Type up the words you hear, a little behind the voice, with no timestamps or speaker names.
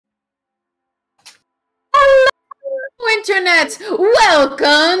Internet!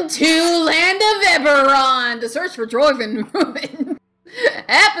 Welcome to Land of Ebberon, the search for Dwarven ruin.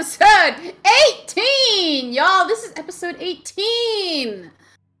 Episode 18! Y'all, this is episode 18!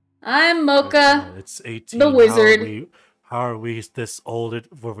 I'm Mocha, it's 18. the wizard. How are we this old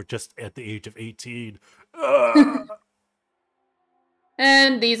where we're just at the age of 18?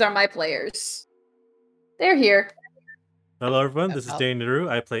 And these are my players. They're here. Hello everyone, this is Dane Naru.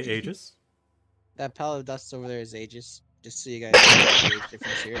 I play Aegis. That pile of dust over there is Aegis. Just so you guys know the age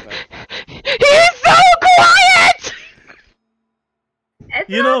difference here, but... He's so quiet! It's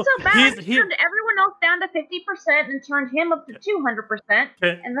You not know, so bad. he's- I turned everyone else down to 50% and turned him up to 200%. And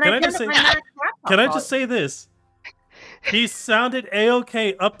then Can I I turned just up say? my max laptop Can I volume. just say this? He sounded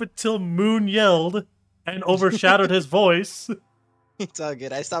a-okay up until Moon yelled and overshadowed his voice. it's all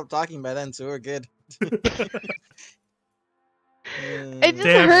good. I stopped talking by then, so we're good. I just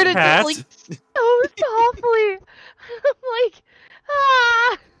Damn heard it cat. just like so softly. I'm like,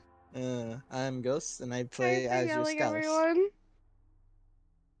 ah. I'm Ghost, and I play Sorry as for your yelling, Scalus. everyone.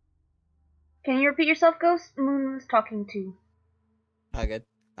 Can you repeat yourself, Ghost? Moon was talking to. All good.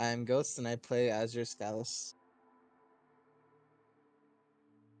 I'm Ghost, and I play as your Scalus.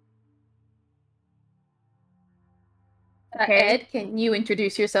 Okay. Ed, can you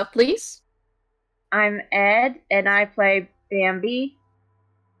introduce yourself, please? I'm Ed, and I play Bambi.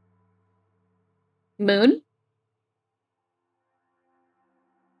 Moon?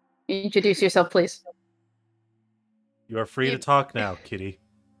 Introduce yourself, please. You are free to talk now, kitty.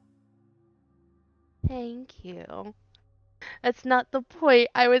 Thank you. That's not the point.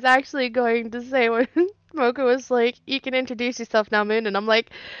 I was actually going to say when Mocha was like, you can introduce yourself now, Moon, and I'm like,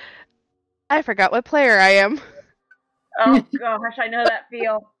 I forgot what player I am. Oh gosh, I know that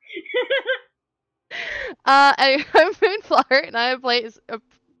feel. I'm Moonflower, and I play,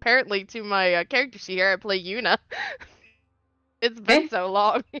 apparently to my character sheet here, I play Yuna. It's been so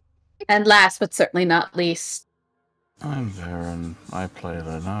long. And last but certainly not least, I'm Ebberon, I play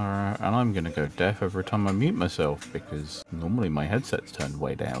Lenara, and I'm gonna go deaf every time I mute myself, because normally my headset's turned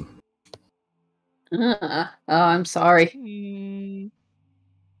way down. oh, I'm sorry.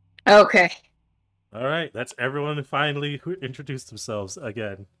 Okay. Alright, that's everyone who finally introduced themselves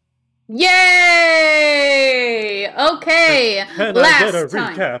again. Yay! Okay, Can last I get a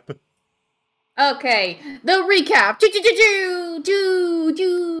time. recap? Okay, the recap.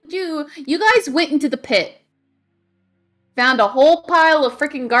 You guys went into the pit, found a whole pile of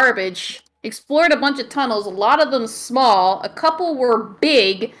freaking garbage, explored a bunch of tunnels, a lot of them small, a couple were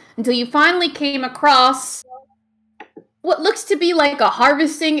big, until you finally came across what looks to be like a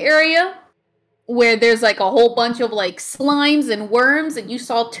harvesting area, where there's like a whole bunch of like slimes and worms, and you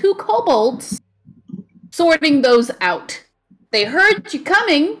saw two kobolds sorting those out. They heard you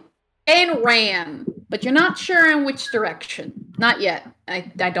coming and ran, but you're not sure in which direction. Not yet. I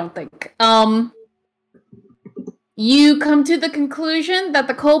don't think. You come to the conclusion that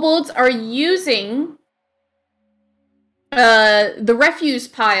the kobolds are using the refuse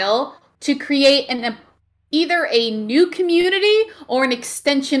pile to create either a new community or an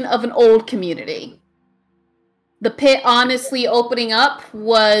extension of an old community. The pit honestly opening up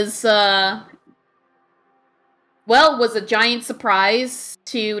was a giant surprise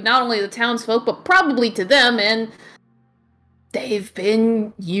to not only the townsfolk, but probably to them, and they've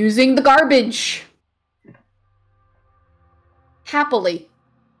been using the garbage. Happily.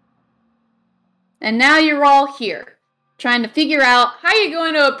 And now you're all here, trying to figure out how you're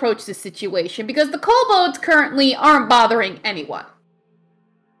going to approach this situation, because the kobolds currently aren't bothering anyone.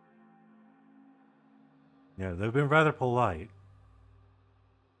 Yeah, they've been rather polite.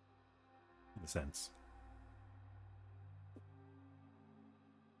 In a sense.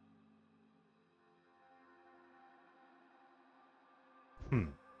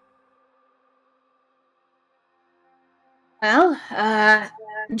 Well,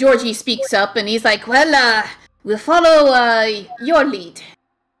 Georgie speaks up and he's like, well, we'll follow, your lead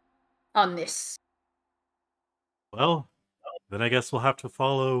on this. Well, then I guess we'll have to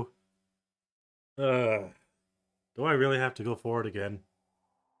follow... do I really have to go forward again?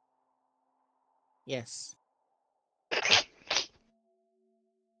 Yes.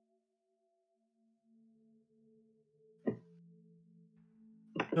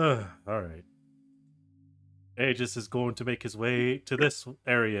 Alright. Aegis is going to make his way to this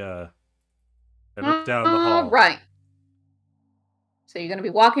area and look down the hall. Right. So you're going to be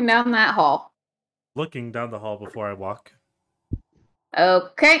walking down that hall. Looking down the hall before I walk.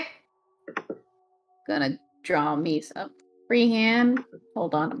 Okay. Gonna draw me some freehand.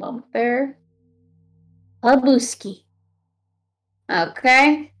 Hold on a moment there. Habuski.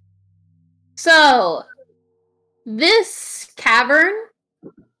 Okay. So, This cavern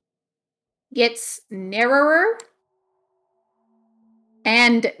gets narrower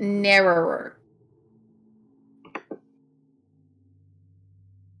and narrower.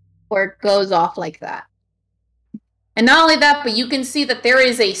 Where it goes off like that. And not only that, but you can see that there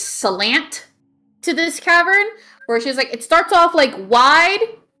is a slant to this cavern, where she's like, it starts off like wide,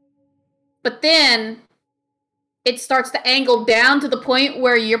 but then it starts to angle down to the point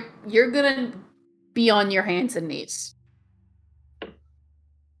where you're gonna be on your hands and knees.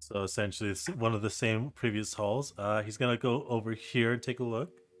 So essentially, it's one of the same previous halls. He's gonna go over here and take a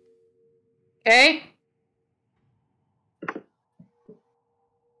look. Okay.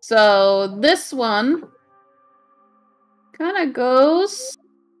 So this one kind of goes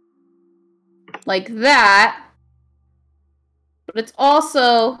like that, but it's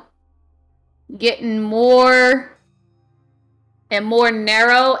also getting more and more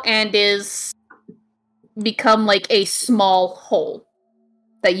narrow and is become like a small hole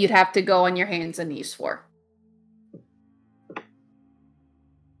that you'd have to go on your hands and knees for.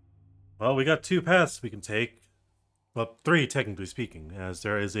 Well, we got 2 paths we can take. Well, 3 technically speaking, as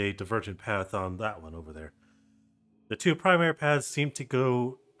there is a divergent path on that one over there. The 2 primary paths seem to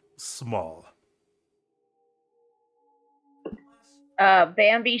go small.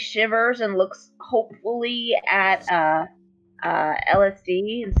 Bambi shivers and looks hopefully at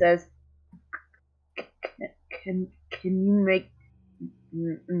LSD and says, "Can you make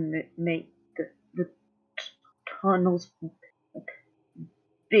the tunnels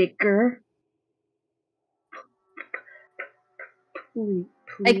bigger? Please.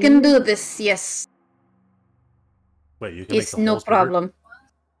 I can do this, yes. Wait, you can It's make the no holes bigger? problem.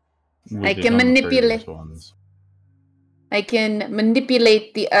 We I did can on the manipulate- previous ones. I can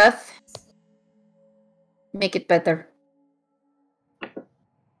manipulate the earth, make it better.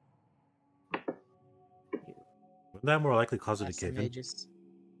 Wouldn't that more likely cause it to Last time cave in? Aegis.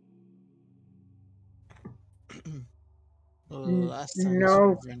 Last time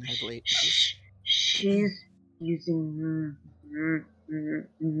No. Dwarven had late Aegis. She's using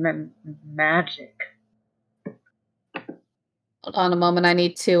magic." Hold on a moment, I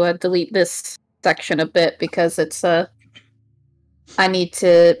need to delete this section a bit because it's I need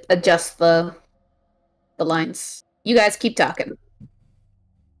to adjust the lines. You guys keep talking.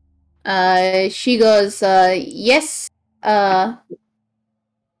 She goes, yes, I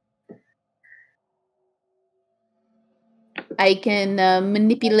can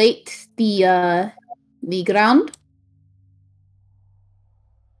manipulate the ground.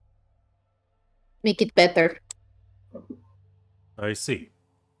 Make it better. I see.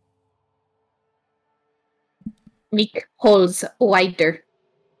 Make holes wider.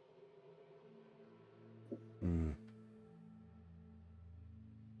 Hmm.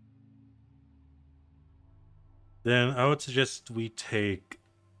 Then I would suggest we take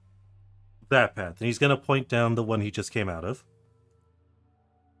that path. And he's going to point down the one he just came out of.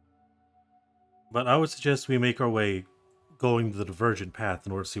 But I would suggest we make our way going the divergent path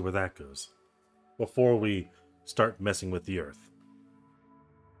in order to see where that goes, before we start messing with the earth.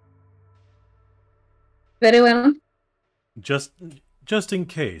 Very well. Just in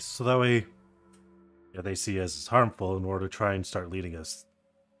case, so that way they see us as harmful in order to try and start leading us.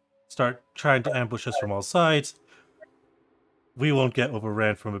 Start trying to ambush us from all sides. We won't get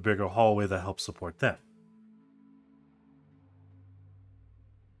overran from a bigger hallway that helps support them.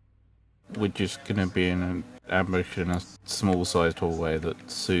 We're just gonna be in an ambush in a small-sized hallway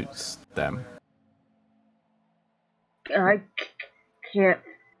that suits them. I can't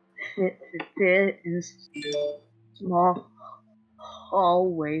fit in small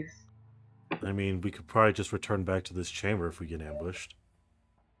hallways. I mean, we could probably just return back to this chamber if we get ambushed.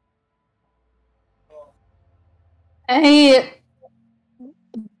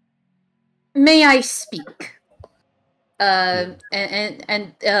 May I speak? And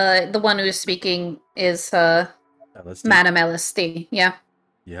the one who is speaking is LSD. Madam LSD. Yeah.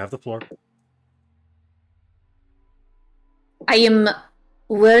 You have the floor. I am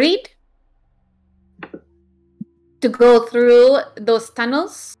worried to go through those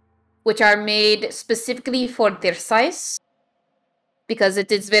tunnels, which are made specifically for their size, because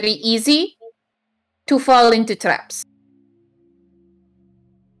it is very easy to fall into traps.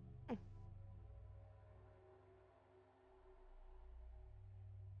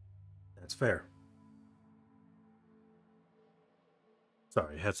 That's fair.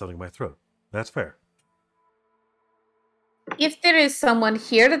 Sorry, I had something in my throat. That's fair. If there is someone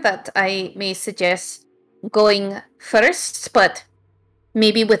here that I may suggest going first, but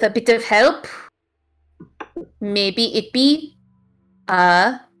maybe with a bit of help, maybe it be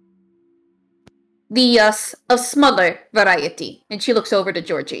The a smaller variety. And she looks over to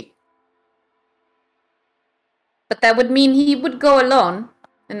Georgie. But that would mean he would go alone,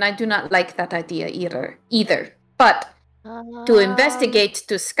 and I do not like that idea either. But to investigate,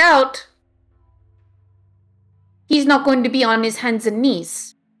 to scout, he's not going to be on his hands and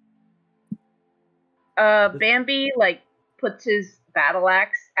knees. Bambi like puts his battle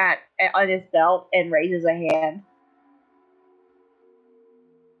axe on his belt and raises a hand.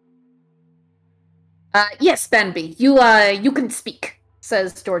 Yes, Bambi, you can speak,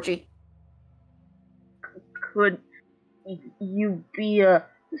 says Georgie. Could you be a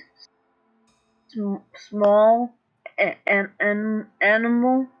small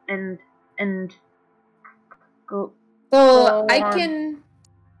animal and go? So go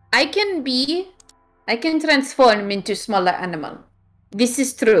I can transform into smaller animal. This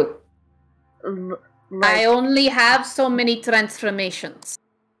is true. I only have so many transformations.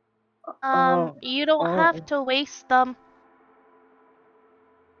 You don't have to waste them.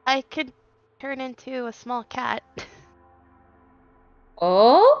 I could turn into a small cat.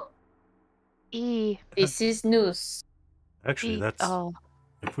 Oh? This is news. Actually, that's...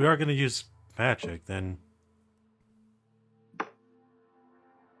 If we are going to use magic, then...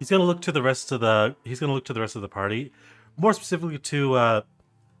 He's going to look to the rest of the party. More specifically to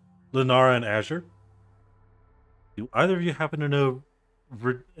Lenara and Azure. Do either of you happen to know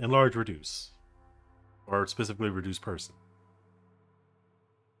Enlarge Reduce? Or specifically Reduce Person?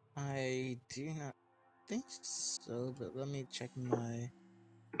 I do not think so, but let me check my...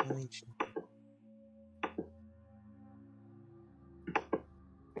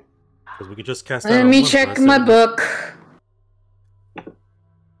 Because we could just cast that Let on me one of check us, my and- book.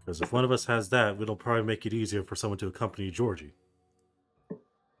 Because if one of us has that, it'll probably make it easier for someone to accompany Georgie.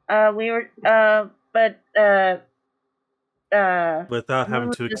 Without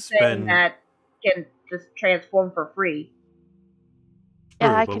having to just saying expend... that can just transform for free.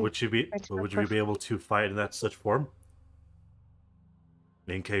 Yeah, True, but would you be able to fight in that such form?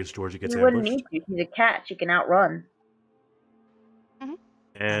 In case Georgie gets You wouldn't ambushed? need to. She's a cat. She can outrun.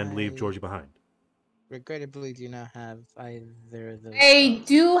 And leave Georgie behind. Regrettably, do not have either of those. I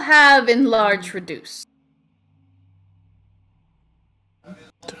do have Enlarge Reduce.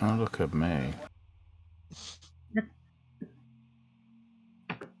 Don't look at me.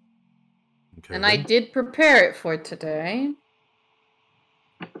 Okay, And I did prepare it for today.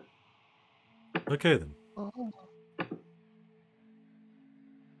 Okay, then.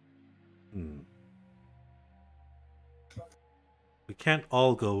 We can't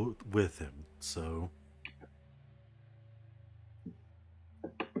all go with him, so...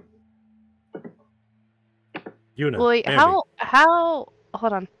 Wait, how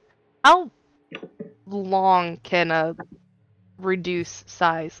hold on. How long can a reduce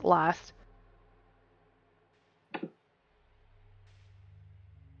size last?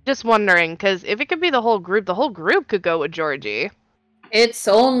 Just wondering, because if it could be the whole group could go with Georgie. It's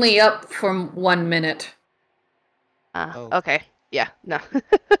only up for 1 minute. Okay. Yeah, no.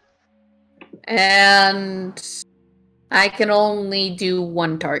 And I can only do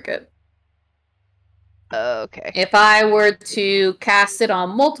 1 target. Okay. If I were to cast it on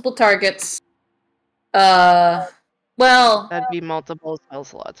multiple targets, well... That'd be multiple spell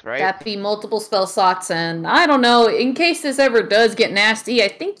slots, right? That'd be multiple spell slots, and I don't know, in case this ever does get nasty, I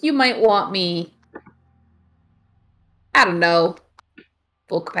think you might want me... I don't know.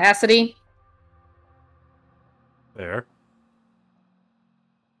 Full capacity? Fair.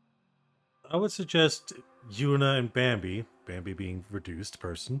 I would suggest Yuna and Bambi being reduced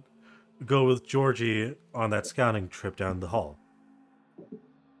person, go with Georgie on that scouting trip down the hall.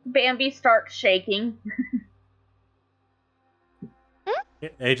 Bambi starts shaking.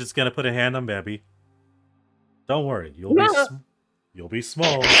 Agent's gonna put a hand on Bambi. Don't worry, you'll be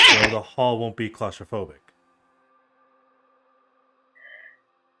small, so the hall won't be claustrophobic.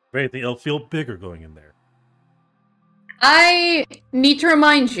 If anything, it'll feel bigger going in there. I need to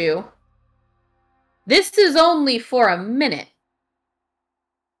remind you, this is only for a minute.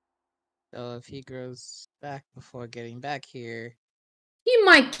 So if he grows back before getting back here... He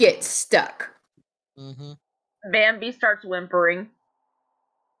might get stuck. Bambi starts whimpering.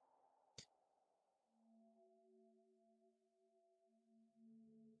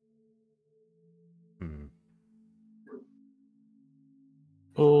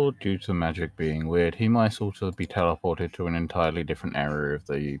 Or due to magic being weird, he might also be teleported to an entirely different area of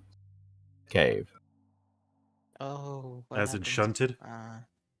the cave. Oh, as in shunted?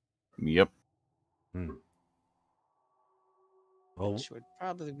 Yep. Well, which would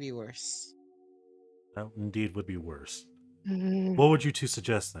probably be worse. That indeed would be worse. What would you two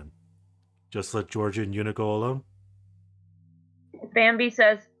suggest then? Just let Georgia and Yuna go alone? Bambi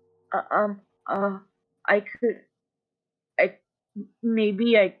says, I could,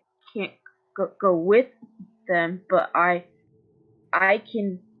 maybe I can't go with them, but I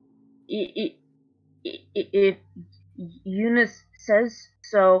can, if Eunice says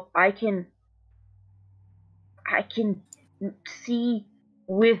so, I can see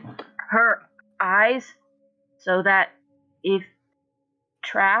with her eyes, so that if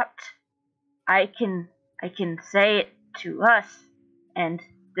trapped, I can say it to us, and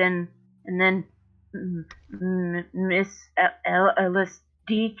then Miss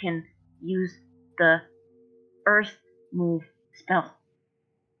LSD can use the Earth move spell.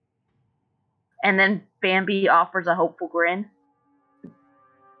 And then Bambi offers a hopeful grin,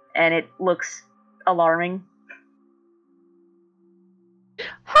 and it looks alarming.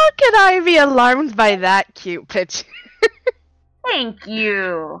 How can I be alarmed by that cute picture? Thank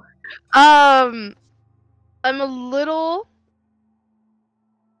you. I'm a little,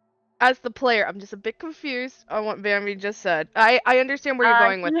 as the player, I'm just a bit confused on what Bambi just said. I understand where you're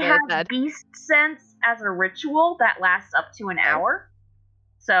going with He this, has Ed. beast sense as a ritual that lasts up to an hour.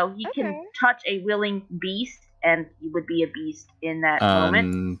 So he can touch a willing beast, and he would be a beast in that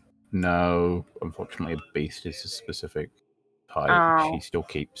moment. No, unfortunately, a beast is a specific type. Oh. She still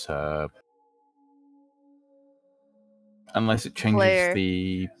keeps her. Unless it changes Player.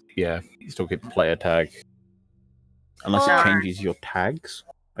 you still get player tag. Unless it changes your tags.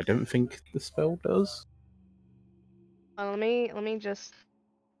 I don't think the spell does. Let me just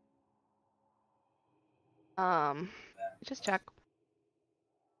check.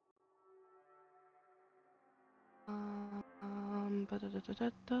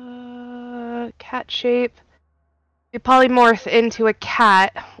 Cat shape. You polymorph into a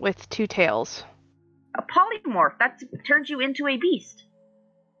cat with 2 tails. A polymorph, that turns you into a beast.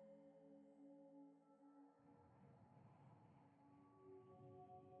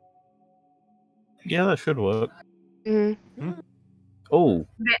 Yeah, that should work. Mm-hmm. Oh.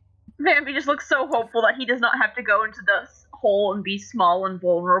 Bambi just looks so hopeful that he does not have to go into the hole and be small and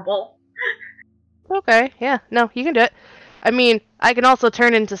vulnerable. Okay, yeah, no, you can do it. I mean, I can also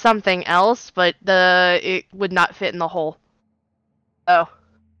turn into something else, but it would not fit in the hole. Oh.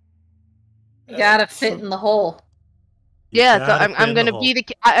 You gotta fit in the hole. Yeah, so I'm gonna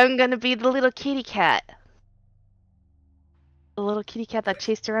be the little kitty cat. The little kitty cat that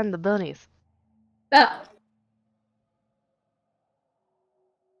chased around the bunnies. Oh.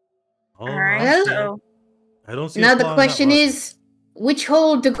 Alright, Well, so I don't see now the question is, which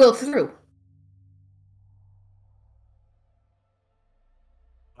hole to go through?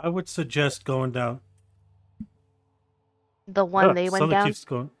 I would suggest going down. The one they went down?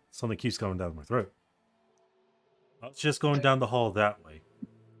 Something keeps going down my throat. I was just going down the hall that way.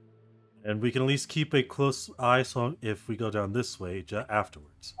 And we can at least keep a close eye on if we go down this way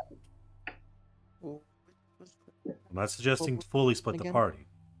afterwards. I'm not suggesting fully split the party.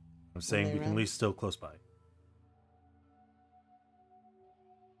 I'm saying we can at least still close by.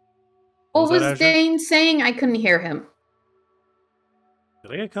 What was Dane saying? I couldn't hear him.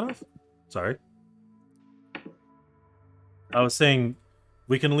 Did I get cut off? Sorry. I was saying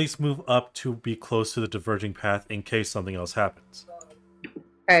we can at least move up to be close to the diverging path in case something else happens.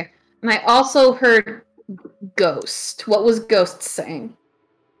 Okay. And I also heard Ghost. What was Ghost saying?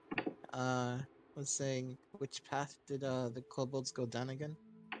 Was saying, which path did the kobolds go down again?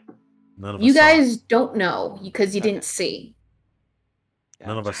 None of us You saw. guys don't know because you didn't see.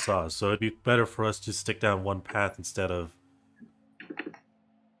 None of us saw, so it'd be better for us to stick down one path instead of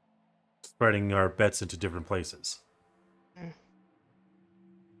spreading our bets into different places.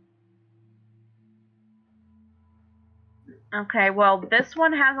 Okay, well, this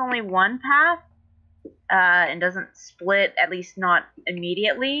one has only one path, and doesn't split, at least not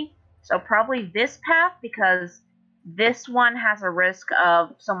immediately. So probably this path, because this one has a risk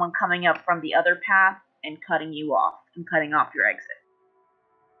of someone coming up from the other path and cutting you off, and cutting off your exit.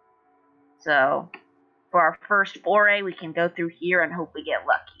 So, for our first foray, we can go through here and hope we get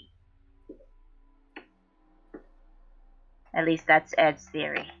lucky. At least that's Ed's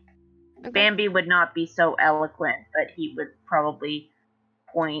theory. Okay. Bambi would not be so eloquent, but he would probably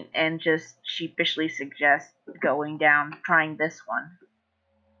point and just sheepishly suggest going down, trying this one.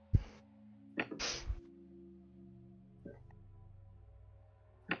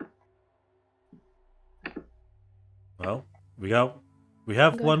 Well, we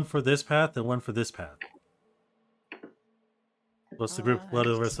have one for this path and one for this path. What's the group? What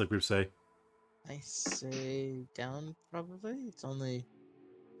do the rest of the group say? I say down, probably. It's only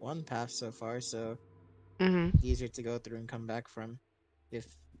one path so far, so easier to go through and come back from if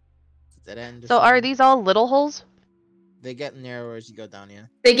dead end. Or So are something. these all little holes? They get narrower as you go down, yeah.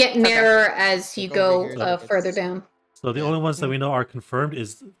 They get narrower as you Like over go here, it gets- further down. So the Yeah. only ones that we know are confirmed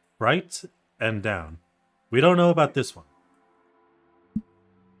is right and down. We don't know about this one.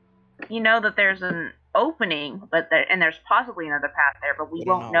 You know that there's an opening, and there's possibly another path there, but we We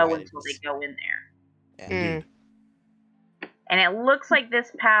don't won't know how know wide it until is. they go in there. Yeah. Indeed. And it looks like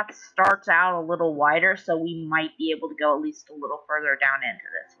this path starts out a little wider, so we might be able to go at least a little further down into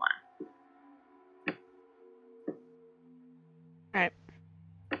this one. Alright.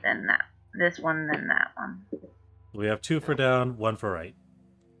 Then this one, then that one. We have 2 for down, 1 for right.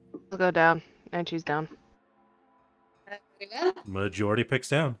 I'll go down. I choose down. Majority picks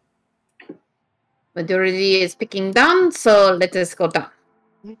down. Majority is picking down, so let us go down.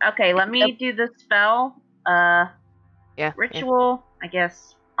 Okay, let me do the spell. Yeah. Ritual. I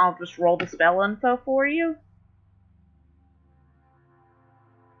guess I'll just roll the spell info for you.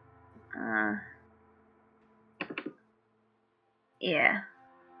 Yeah.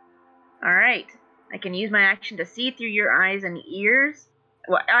 Alright. I can use my action to see through your eyes and ears.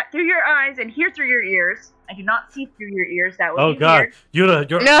 Well, through your eyes and hear through your ears. I do not see through your ears. That would Oh be god, weird. Yuna,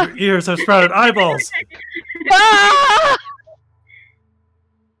 your ears have sprouted eyeballs! Ah!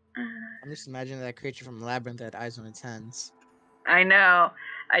 I'm just imagining that creature from Labyrinth that had eyes on its hands. I know.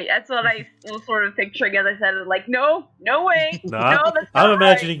 That's what I was sort of picturing as I said it. Like, no way. Nah, No, that's I'm not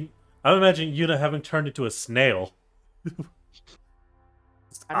imagining Yuna having turned into a snail.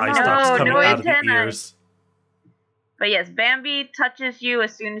 I Eye don't stalks know. coming No out of the antennae. ears. But yes, Bambi touches you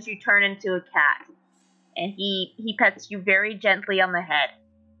as soon as you turn into a cat. And he pets you very gently on the head.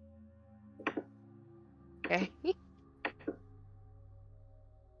 Okay.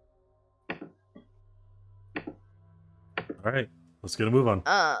 Alright, let's get a move on.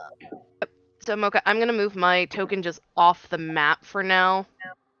 So Mocha, I'm gonna move my token just off the map for now,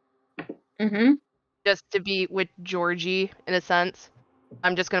 Mm-hmm. just to be with Georgie in a sense.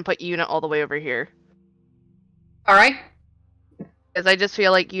 I'm just gonna put Yuna all the way over here, Alright. because I just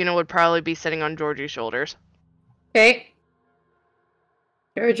feel like Yuna would probably be sitting on Georgie's shoulders. Okay.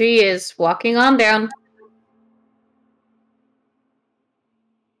 Georgie is walking on down.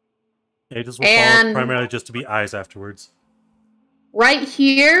 Aegis will follow And- primarily just to be eyes afterwards. Right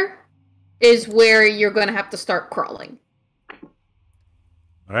here is where you're going to have to start crawling.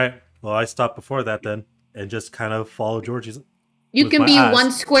 Alright, well I stopped before that then, and just kind of follow Georgie's. You With can my be eyes.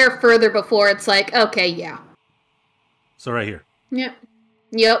 one square further before it's like, okay, yeah. So right here. Yep.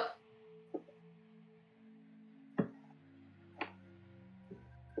 Yep.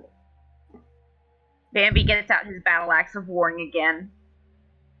 Bambi gets out his battle axe of warring again.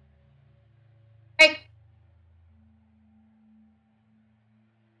 Hey.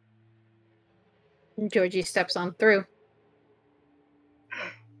 And Georgie steps on through.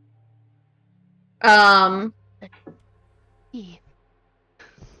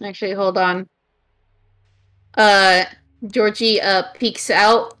 Actually, hold on. Georgie peeks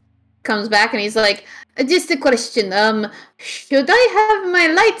out, comes back, and he's like, just a question. Should I have my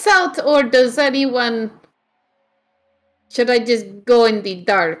lights out, or does anyone? Should I just go in the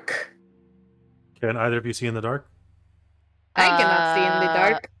dark? Can either of you see in the dark? I cannot see in the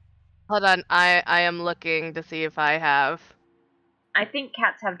dark. Hold on, I am looking to see if I have. I think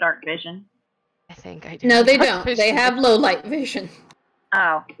cats have dark vision. I think I do. No, they Dark don't. They vision. have low light vision.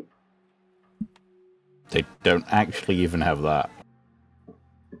 Oh. They don't actually even have that.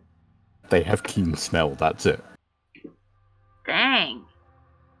 They have keen smell, that's it. Dang.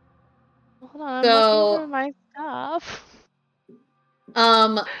 Hold on, I'm So- looking for my stuff.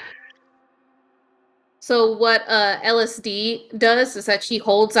 So what LSD does is that she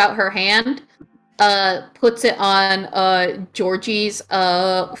holds out her hand, puts it on Georgie's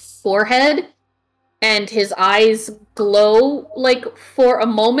forehead, and his eyes glow like for a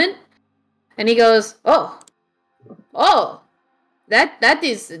moment, and he goes, "Oh, that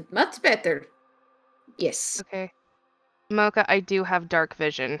is much better." Yes, Okay. Mocha, I do have dark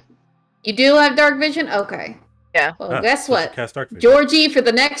vision. you do have dark vision. Okay. Yeah. Well, Ah, guess so she what? casts dark vision. Georgie, for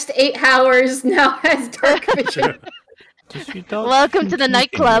the next 8 hours, now has dark vision. Does your dark Welcome vision to the keep in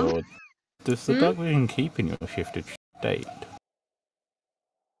nightclub. your- Does the dark vision keep in your shifted state?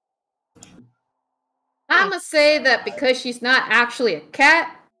 I'm gonna say that because she's not actually a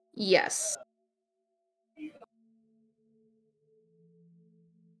cat, yes.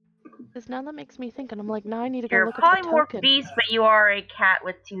 Because now that makes me think, and I'm like, now I need to go You're a look at the polymorph token. beast, but you are a cat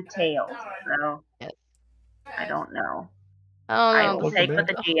with 2 tails, so Yes. I don't know. Oh, I no, will look this take at what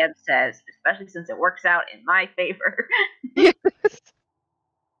it. the GM says, especially since it works out in my favor.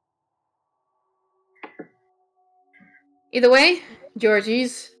 Either way,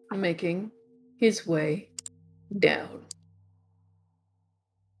 Georgie's making his way down.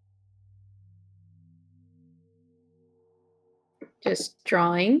 Just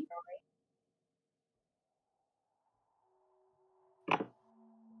drawing.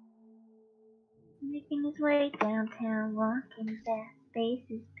 Making his way downtown, walking fast,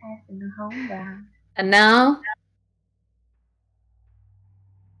 faces passing the homebound. And now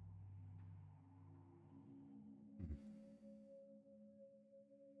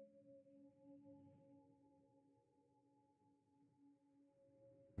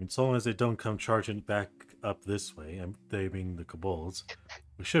I mean, so long as they don't come charging back up this way, they being the kobolds,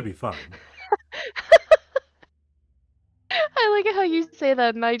 we should be fine. I like how you say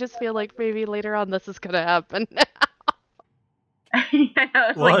that, and I just feel like maybe later on this is gonna happen. I know,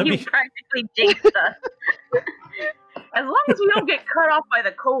 it's Well, like I you mean- practically jinxed us. As long as we don't get cut off by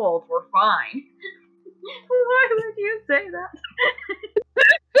the kobolds, we're fine. Why would you say that?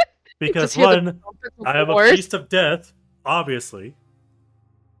 Because Just hear the one, trumpets of I have a wars. feast of death, obviously.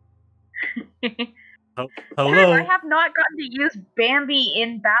 Hello, I have not gotten to use Bambi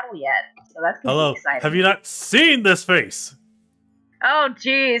in battle yet, so that's gonna hello. be exciting. Have you not seen this face? Oh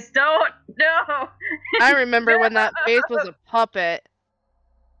jeez, don't, no! I remember when that face was a puppet.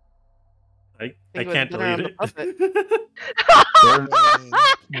 I Think it was can't better on delete the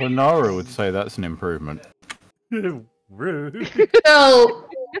it. Lenara would say that's an improvement. Rude. so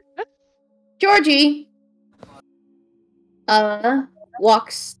Georgie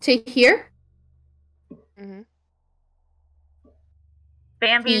walks to here. Mhm.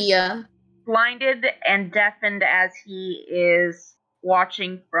 Bambi's He blinded and deafened as he is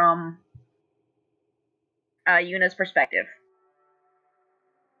watching from Yuna's perspective.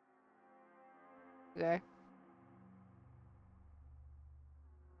 Okay.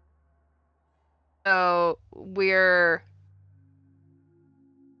 So we're.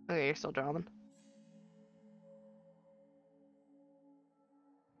 Okay, you're still drawing.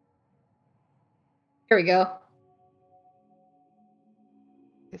 here we go.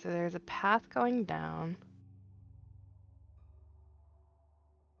 Okay, so there's a path going down.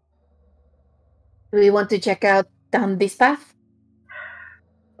 Do we want to check out down this path?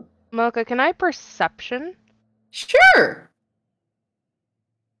 Mocha, can I perception? Sure.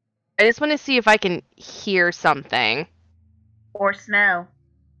 I just want to see if I can hear something Or smell.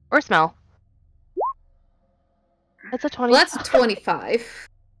 or smell. That's a 20. Well, that's a 25.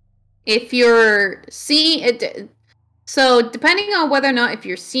 If you're seeing it, so depending on whether or not if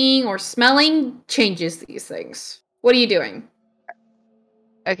you're seeing or smelling changes these things. What are you doing?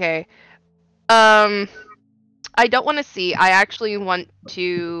 Okay. I don't want to see. I actually want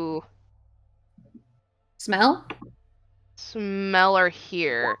to Smell? smell or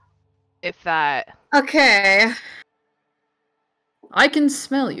hear. If that. Okay. I can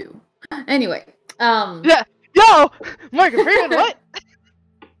smell you. Anyway, Yeah. No, Morgan Freeman. What?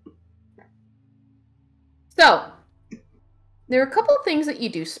 so there are a couple of things that you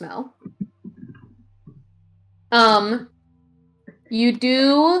do smell. You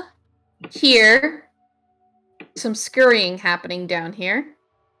do hear some scurrying happening down here,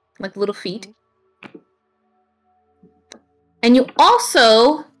 like little feet. And you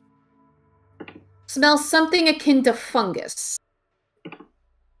also smell something akin to fungus.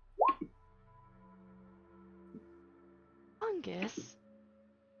 Fungus.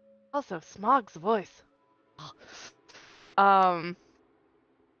 Also, Smog's voice. And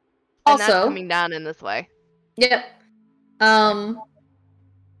that's Also, coming down in this way. yep.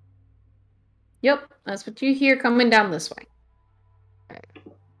 Yep, that's what you hear coming down this way.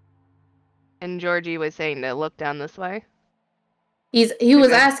 And Georgie was saying to look down this way. He was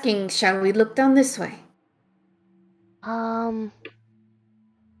Okay. asking, shall we look down this way? I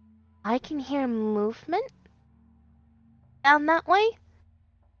can hear movement down that way.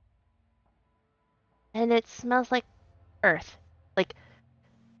 And it smells like earth. Like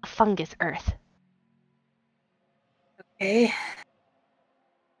a fungus earth. Okay.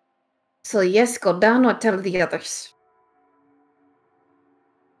 So yes, go down or tell the others.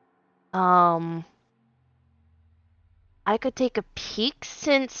 I could take a peek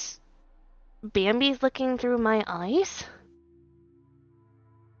since Bambi's looking through my eyes.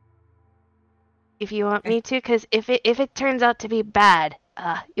 If you want me to, because if it turns out to be bad,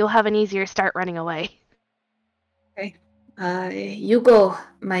 you'll have an easier start running away. Okay. You go,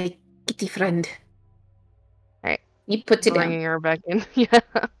 my kitty friend. Alright. He puts it Bringing down. her back in. Yeah.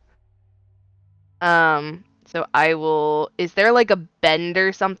 So I will. Is there like a bend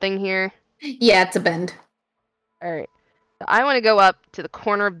or something here? Yeah, it's a bend. Alright. So I want to go up to the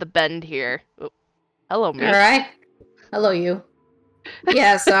corner of the bend here. Oh, hello, me. Alright. Hello, you.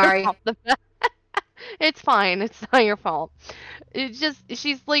 Yeah, sorry. Off the bat. It's fine. It's not your fault. It's just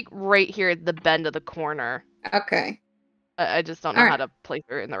she's like right here at the bend of the corner. Okay. I just don't know how Alright. to place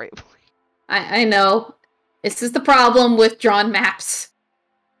her in the right place. I know. This is the problem with drawn maps.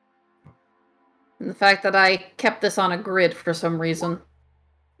 And the fact that I kept this on a grid for some reason.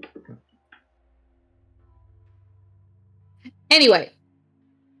 Anyway.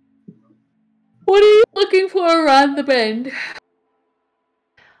 What are you looking for around the bend?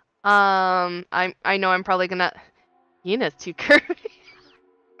 I know I'm probably gonna. Yuna's too curvy.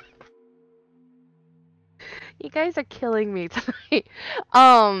 You guys are killing me tonight.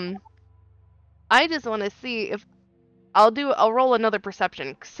 I just want to see if I'll roll another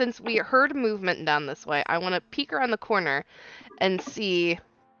perception since we heard movement down this way. I want to peek around the corner and see.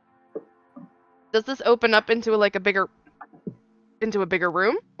 Does this open up into like a bigger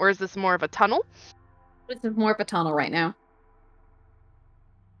room, or is this more of a tunnel? This is more of a tunnel right now.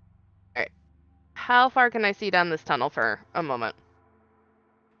 How far can I see down this tunnel for a moment?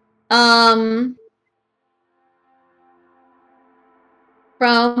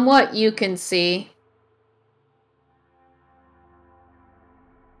 From what you can see,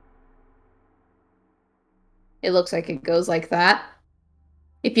 it looks like it goes like that.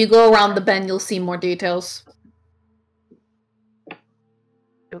 If you go around the bend, you'll see more details.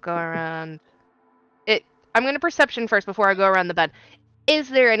 You'll go around. I'm gonna perception first before I go around the bend. Is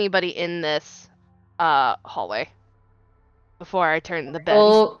there anybody in this hallway before I turn the bend?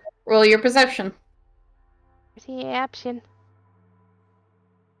 Roll your perception. The option.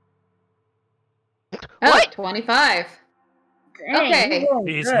 Oh, What? 25. Dang, Okay. you're doing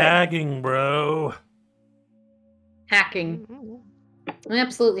He's good. hacking, bro. Hacking.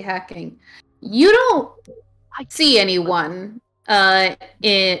 Absolutely hacking. You don't see anyone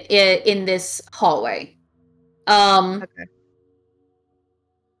in this hallway. Okay.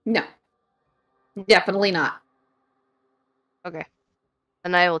 No. Definitely not. Okay.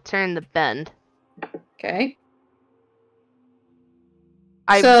 And I will turn the bend. Okay.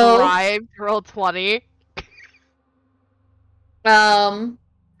 I So- bribed roll 20.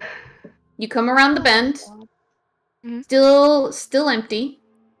 You come around the bend. Mhm. Still empty.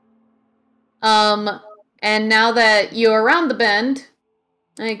 And now that you're around the bend,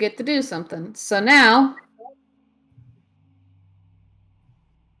 I get to do something. So now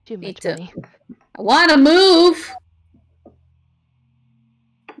Too Need much to- money. I want to move.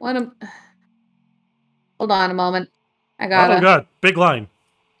 Hold on a moment. I gotta. Oh god, big line.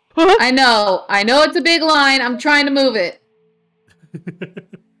 I know it's a big line. I'm trying to move it.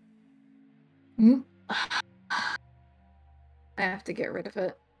 I have to get rid of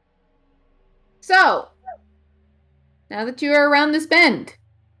it. So, now that you are around this bend,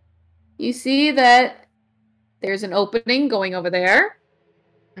 you see that there's an opening going over there.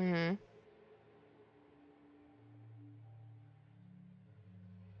 Mm-hmm.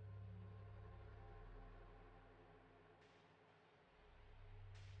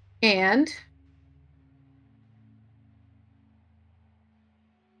 And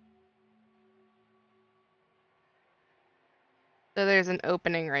So there's an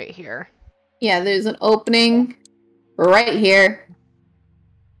opening right here. yeah, there's an opening right here.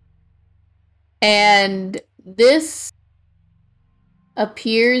 And this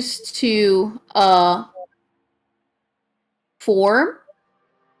appears to form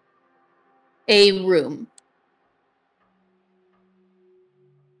a room.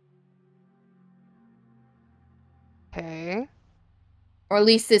 Okay. Or at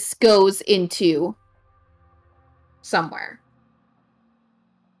least this goes into somewhere.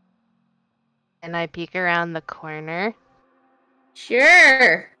 And I peek around the corner.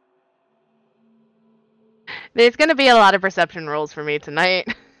 Sure. There's gonna be a lot of perception rolls for me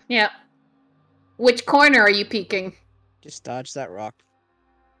tonight. Yep. Which corner are you peeking? Just dodge that rock.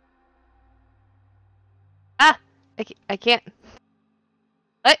 I can't.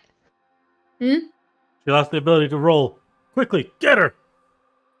 What? Hmm? She lost the ability to roll. Quickly, get her!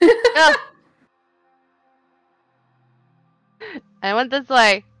 No. I went this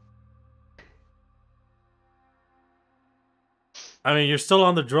way. I mean, you're still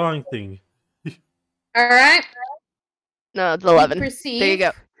on the drawing thing. Alright. No, it's 11. Perceive. There you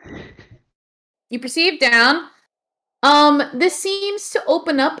go. You perceive down. This seems to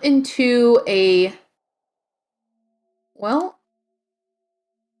open up into a... Well...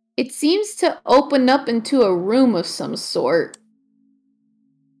 It seems to open up into a room of some sort.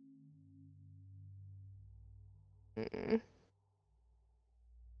 Mm.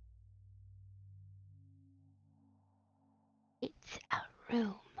 It's a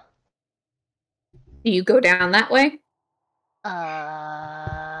room. Do you go down that way?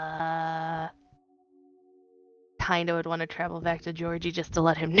 kind of would want to travel back to Georgie just to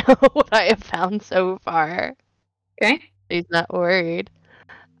let him know what I have found so far. Okay. He's not worried.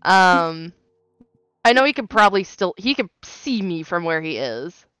 I know he could probably he could see me from where he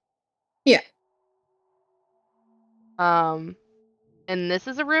is. Yeah. And this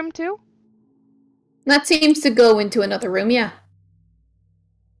is a room too? That seems to go into another room, yeah.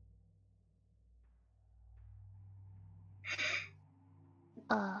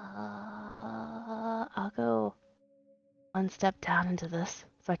 I'll go one step down into this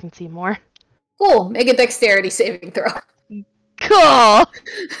so I can see more. Cool. Make a dexterity saving throw. Cool!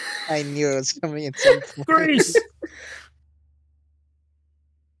 I knew it was coming at some point. Grace!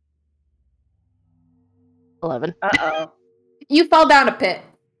 11. Uh-oh. You fall down a pit.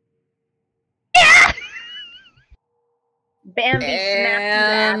 Bambi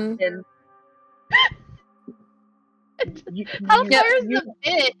And- snapped you acid. How far is the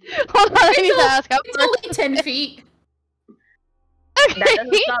pit? Hold on, I need to ask. How It's far? only 10 feet. That doesn't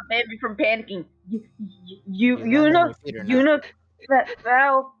Okay. stop Bambi from panicking. You You know that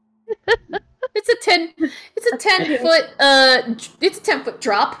Val. It's a 10 foot it's a 10-foot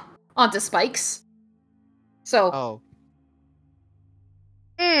drop onto spikes. So Oh.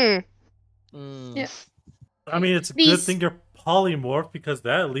 Mm. Yeah. I mean, it's a good These- thing you're polymorph because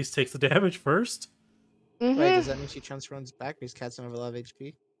that at least takes the damage first. Mhm. Wait, does that mean she transforms back? Because cats don't have a lot of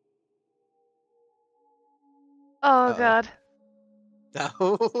HP? Oh Uh-oh. god.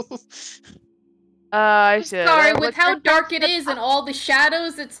 No. I should. sorry, I with looked how at dark it the- is and all the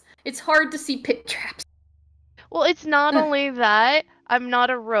shadows, it's hard to see pit traps. Well, it's not Ugh. only that, I'm not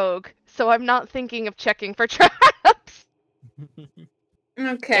a rogue, so I'm not thinking of checking for traps.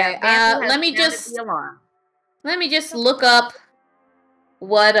 Okay. Bambi has let me sounded just the alarm. look up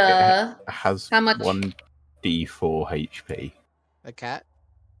what It has how much- 1d4 HP. A cat?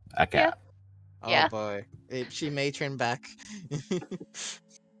 A cat. Oh Yeah. boy. She may turn back.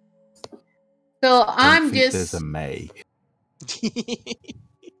 So I I'm don't think just there's a May.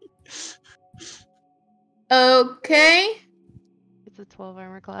 okay. It's a 12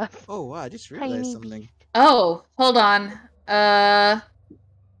 armor class. Oh wow, I just realized Tiny something. beast. Oh, hold on.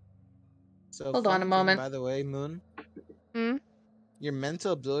 So Hold on a fun thing, moment. by the way, Moon. Hmm? Your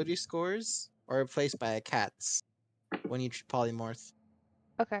mental ability scores are replaced by a cat's when you polymorph.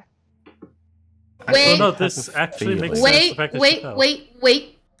 Okay. Wait. Oh no, I have this a actually makes feeling- sense. The fact that she fell.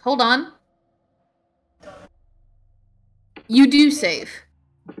 Wait. Hold on. You do save.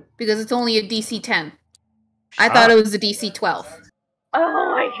 Because it's only a DC 10. I thought it was a DC 12.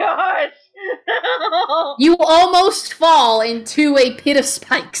 Oh my gosh! You almost fall into a pit of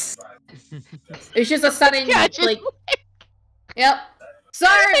spikes. It's just a sudden, Catch it. like... Yep.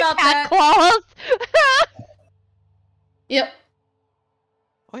 Sorry about Cat that. claws! Yep.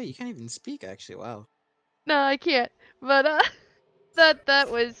 Oh, you can't even speak actually. Wow. No, I can't. But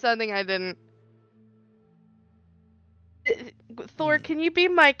that was something I didn't. Thor, can you be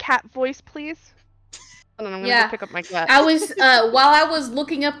my cat voice, please? Hold on, I'm gonna Yeah. go pick up my cat. I was, while I was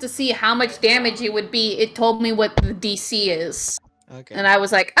looking up to see how much damage it would be, it told me what the DC is. Okay. And I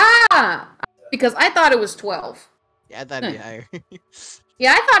was like, because I thought it was 12. Yeah, that'd be higher.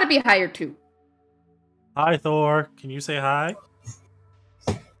 Yeah, I thought it'd be higher too. Hi, Thor. Can you say hi?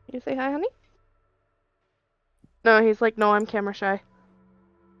 You say hi, honey? No, he's like, no, I'm camera shy.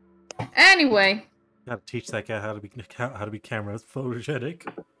 Anyway, Gotta teach that cat how to be camera photogenic.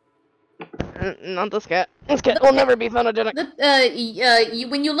 Not this cat. This cat will never be photogenic.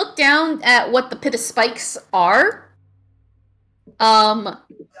 when you look down at what the pit of spikes are,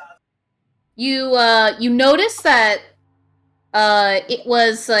 you notice that it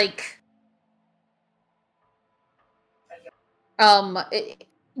was like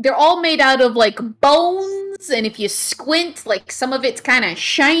they're all made out of like bones, and if you squint, like some of it's kind of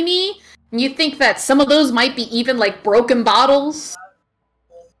shiny, and you think that some of those might be even like broken bottles.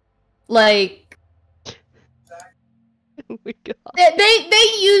 Like Oh my god. they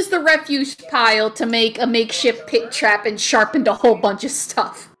used the refuse pile to make a makeshift pit trap and sharpened a whole bunch of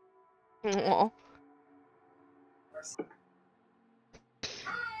stuff. Aw.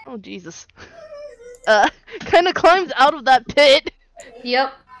 Oh Jesus. Kind of climbs out of that pit.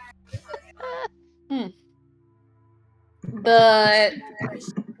 Yep.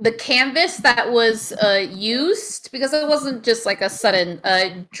 The canvas that was used, because it wasn't just like a sudden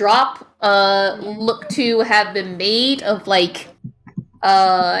drop, looked to have been made of like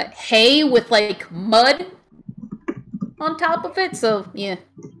hay with like mud on top of it. So yeah.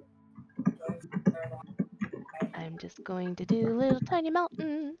 I'm just going to do little tiny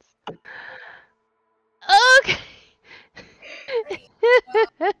mountains. Okay.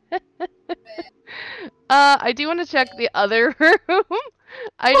 I do want to check the other room.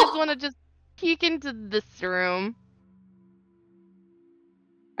 I just want to just peek into this room.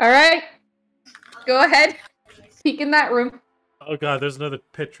 Alright. Go ahead. Peek in that room. Oh god, there's another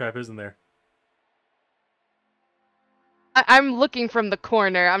pit trap, isn't there? I'm looking from the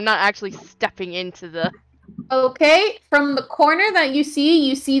corner. I'm not actually stepping into the... Okay, from the corner that you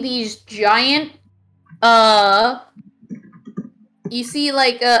see these giant, you see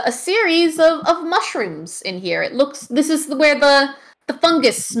like a series of mushrooms in here. It looks, this is where the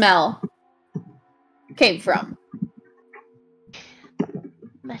fungus smell came from.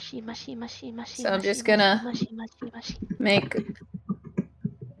 Mushy, mushy, mushy, mushy. So I'm mushy, just gonna mushy, mushy, mushy. make a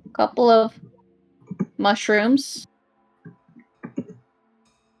couple of mushrooms.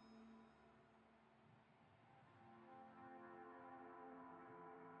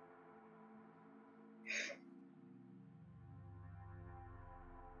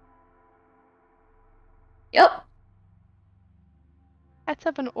 Yep. Cats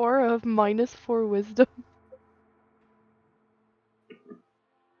have an aura of -4 wisdom.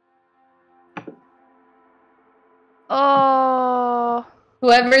 Oh.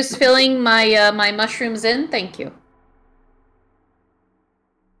 Whoever's filling my my mushrooms in, thank you.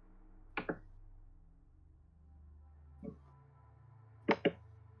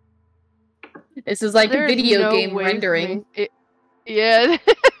 This is like a There's video no game way rendering. Yeah.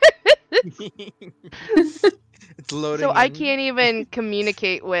 It's loading. So I in. can't even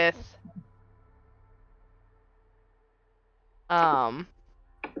communicate with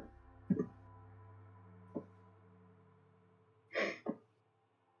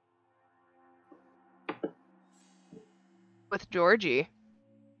with Georgie.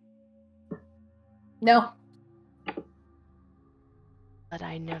 No. But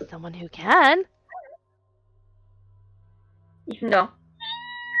I know someone who can. You can go.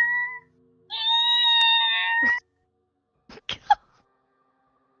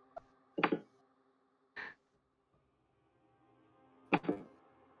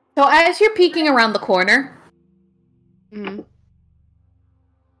 So as you're peeking around the corner, Mm.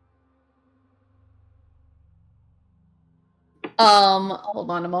 hold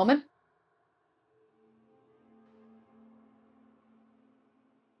on a moment.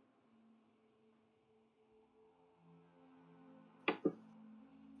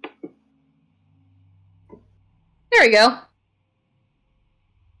 There we go.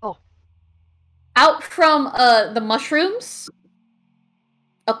 Oh. Out from the mushrooms,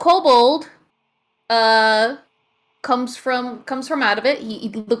 a kobold comes from out of it. He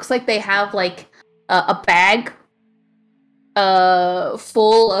looks like they have like a bag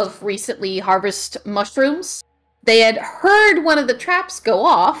full of recently harvested mushrooms. They had heard one of the traps go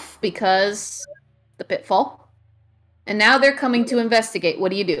off because the pitfall. And now they're coming to investigate.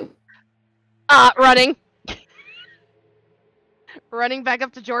 What do you do? Running. Running back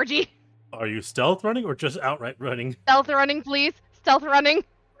up to Georgie. Are you stealth running or just outright running? Stealth running, please. Stealth running.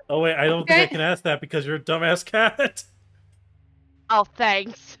 Oh wait, I don't think I can ask that because you're a dumbass cat. Oh,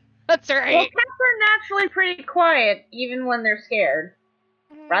 thanks. That's Well, right. cats are naturally pretty quiet, even when they're scared.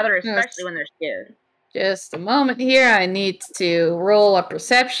 Rather, especially when they're scared. Just a moment here. I need to roll a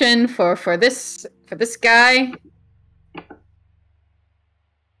perception for this guy.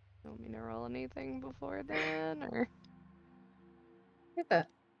 Want me to roll anything before then, or? Look at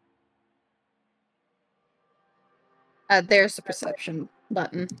that. There's the perception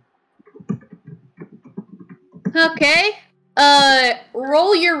button. Okay.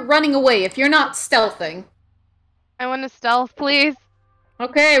 Roll your running away if you're not stealthing. I want to stealth, please.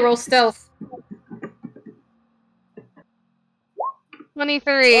 Okay, roll stealth.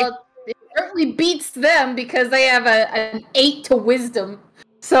 23. Well, it certainly beats them because they have an 8 to wisdom.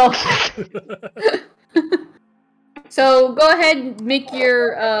 So, so go ahead and make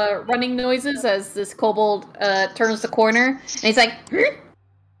your running noises as this kobold turns the corner, and he's like, Georgie,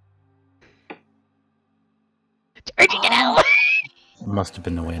 get out! Must have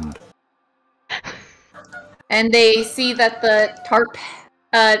been the wind. and they see that the tarp.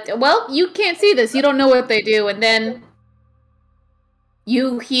 Well, you can't see this. You don't know what they do, and then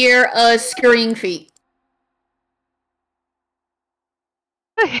you hear scurrying feet.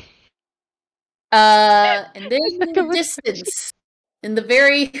 And then in the distance, in the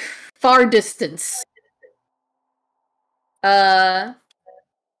very far distance,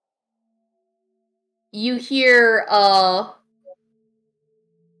 you hear a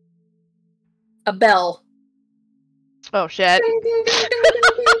bell. Oh shit.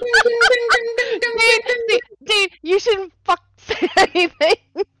 Dude, you shouldn't fuck say anything.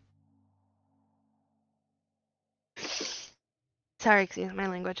 Sorry, excuse my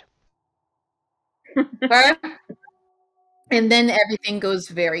language. Okay? And then everything goes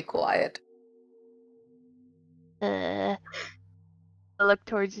very quiet. I look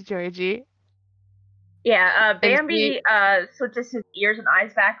towards Georgie. Yeah, And Bambi switches his ears and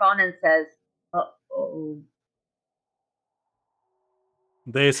eyes back on and says, "Uh-oh."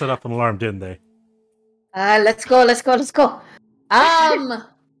 They set off an alarm, didn't they? Let's go.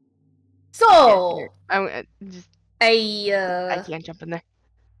 So I'm just. I I can't jump in there.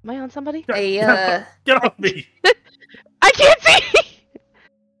 Am I on somebody? Get off me! I can't see.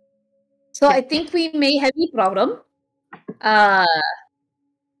 So I think we may have a problem. I'm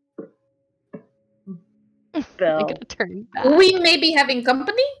Bell. gonna turn back. We may be having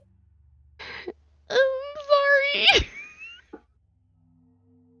company. I'm sorry.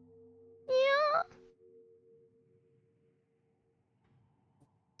 Yeah.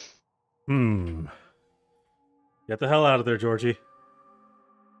 Get the hell out of there, Georgie.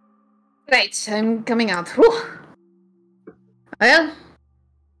 Right, I'm coming out. Whew. Well,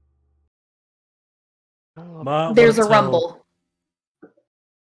 Ma, there's a wanna tell- rumble.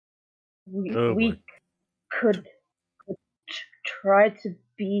 Oh, We boy. could try to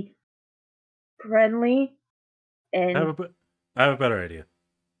be friendly I have and a better idea.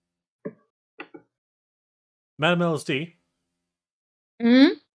 Madam LSD, Hmm?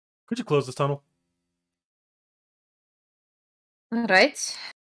 could you close this tunnel? All right.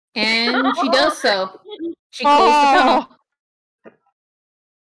 And she does so. She closed the tunnel.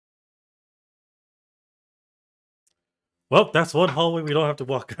 Well, that's one hallway we don't have to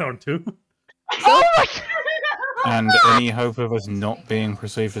walk down to. Oh my god! And any hope of us not being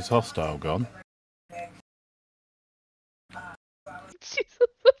perceived as hostile gone?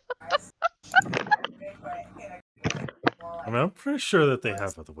 Jesus. I mean, I'm pretty sure that they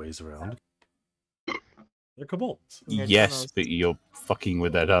have other ways around. They're kobolds. Their Yes, tunnels. but you're fucking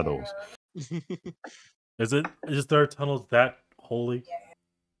with their tunnels. Is their tunnels that holy?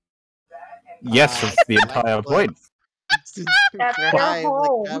 Yes, that's the like entire what? point. That's They're their high,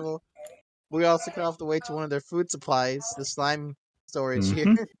 home. travel. We also cut off the way to one of their food supplies, the slime storage here.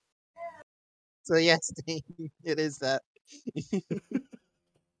 Mhm. So yes, it is that.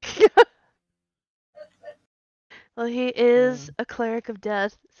 Well, he is a cleric of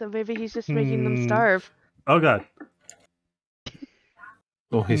death, so maybe he's just making them Hmm. starve. Oh god.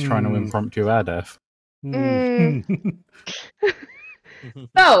 Or he's trying to Hmm. impromptu our death.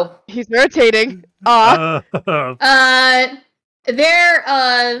 So, He's rotating. there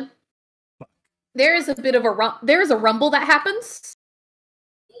is a bit of a there is a rumble that happens.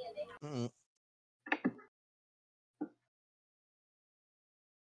 Mm.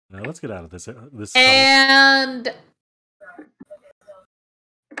 Now let's get out of this. Tunnel. And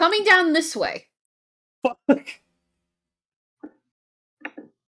coming down this way Fuck.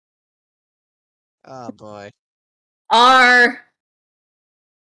 Oh boy. are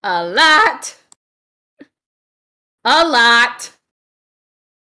a lot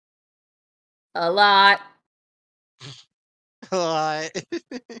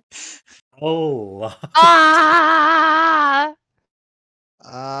Oh. Ah!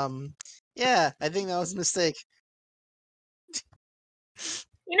 Yeah, I think that was a mistake.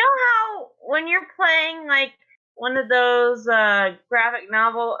 You know how when you're playing like one of those graphic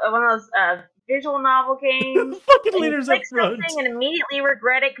novel, one of those visual novel games, Fucking and you leaders click up front. something and immediately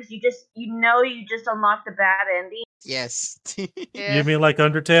regret it because you just unlocked a bad ending. Yes. Yeah. You mean like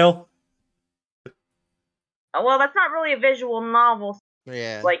Undertale? Well, that's not really a visual novel,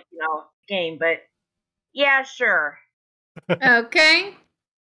 Yeah. like game, but yeah, sure. Okay.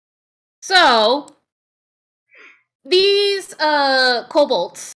 So these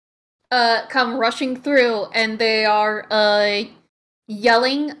kobolds come rushing through and they are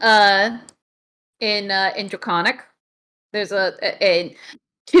yelling in Draconic. There's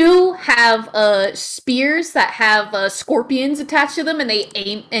two have spears that have scorpions attached to them, and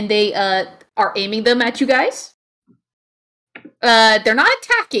they are aiming them at you guys. They're not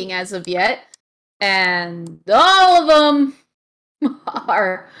attacking as of yet, and all of them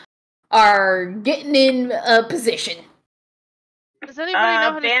are getting in a position. Does anybody know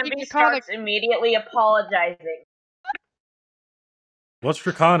how to Bambi speak Draconic? starts immediately apologizing. What's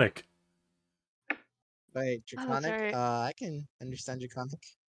Draconic? Wait, Oh, that's Draconic? right. I can understand Draconic.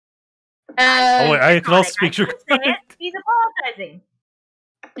 Oh wait, I can also speak I can say it. Draconic. He's apologizing.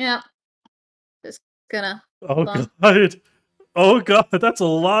 Yeah. Just gonna Oh hold on. god. Oh god, that's a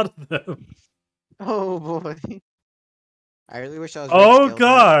lot of them. Oh boy. I really wish I was Oh red-scaled,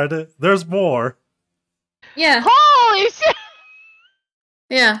 god, there's more. Yeah, Holy shit!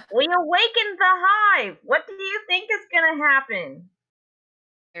 yeah. We awakened the hive. What do you think is gonna happen?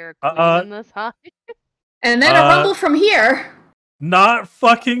 There a queen in this, huh? And then a rumble from here. Not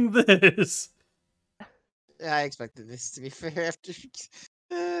fucking this. Yeah, I expected this, to be fair, after...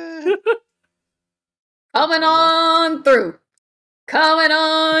 Coming on through. Coming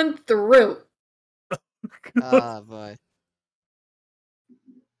on through. Oh, boy.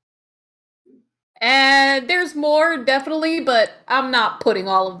 And there's more, definitely, but I'm not putting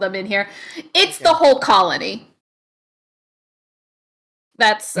all of them in here. It's Okay. the whole colony.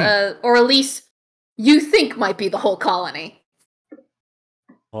 That's, or at least you think might be the whole colony.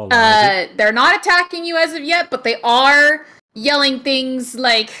 Hold on. They're not attacking you as of yet, but they are yelling things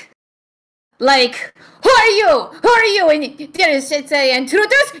like, who are you? Who are you? And it's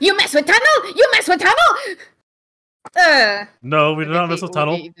intruders? You mess with tunnel? You mess with tunnel? No, we did not mess with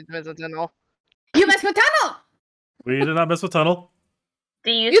tunnel. You mess with tunnel. You mess with tunnel? We did not mess with tunnel.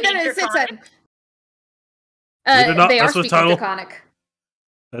 Do you You speak didn't say Draconic? We did not they are mess with speaking tunnel. Draconic.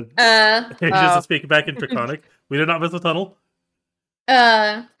 He just speaking back in Draconic. We did not mess with tunnel.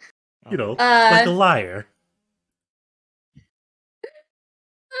 You know, like a liar.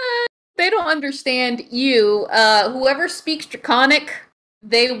 They don't understand you. Whoever speaks Draconic,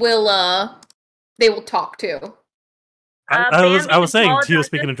 they will talk to. I was saying he was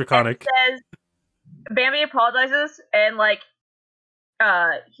speaking in Draconic. Bambi apologizes and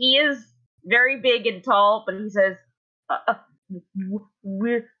he is very big and tall, but he says,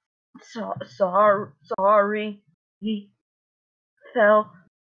 "We're sorry. He fell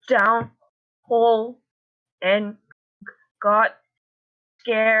down hole and got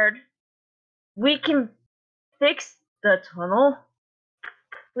scared. We can fix the tunnel,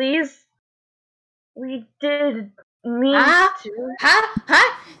 please. We did mean to."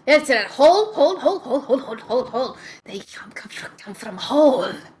 Huh? It's a hole. They come from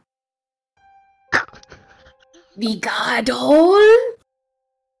hole. The god hole?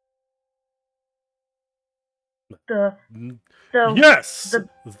 The Yes!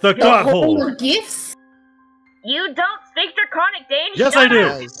 The god hole! Hole of gifts? You don't speak Draconic, Dane. Yes, Shut I do.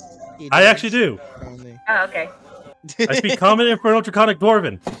 up! He I does. actually do. Only. Oh, okay. I speak Common, Infernal, Draconic,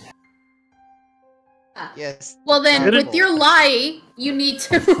 Dwarven. Yes. Well then, God with hole. your lie, you need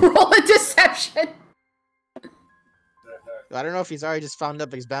to roll a deception. I don't know if he's already just found out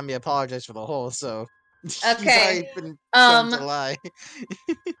because Bambi apologized for the hole, so he's Okay. already been shown to Um, lie.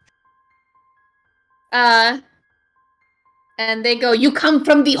 And they go, you come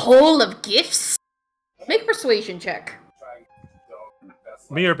from the hole of gifts? Make a persuasion check.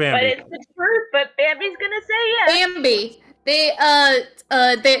 Me or But Bambi? it's the truth, but Bambi's gonna say yes. Bambi.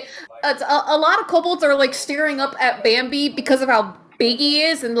 A lot of kobolds are like staring up at Bambi because of how big he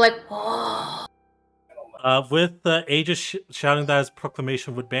is, and like, oh. With Aegis shouting that as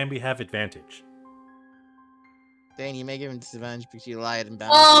proclamation, would Bambi have advantage? Dane, you may give him disadvantage because you lied and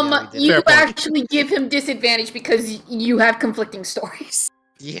Bambi. You Fair point. actually give him disadvantage because you have conflicting stories.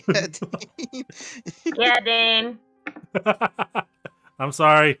 Yeah. Yeah, Dane. I'm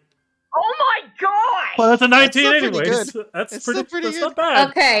sorry. Oh my god! Well, that's a 19 still pretty anyways. good. That's It's pretty. still pretty That's good. not bad.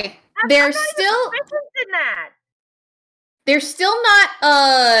 Okay, I'm they're not even still proficient in that. they're still not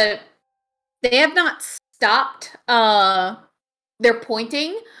they have not stopped they're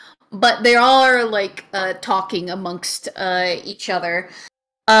pointing, but they all are like talking amongst each other.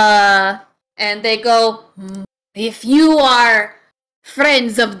 And they go, if you are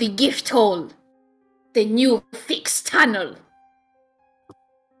friends of the gift hole, then you fix tunnel.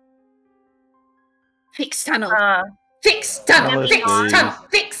 Fix tunnel. Fix tunnel. Fix tunnel.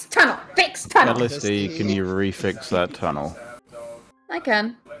 Fix tunnel. Fix tunnel. LSD, can you refix that tunnel? I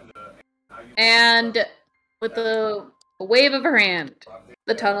can. And with a wave of her hand,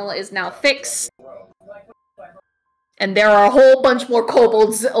 the tunnel is now fixed. And there are a whole bunch more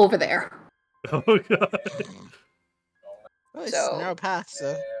kobolds over there. Oh god. Well, it's So- a narrow path,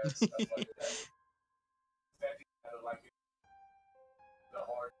 so.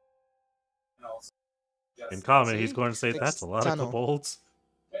 In common, he's See? going to say Fixed that's a lot tunnel. of kobolds.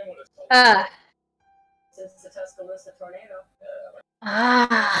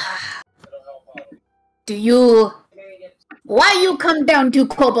 Do you... Why you come down to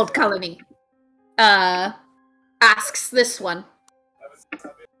Kobold Colony? Asks this one.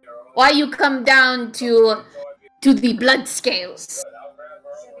 Why you come down to the blood scales?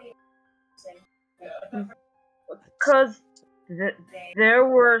 Because there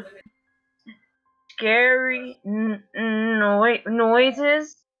were scary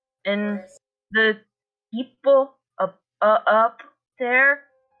noises, and the people up there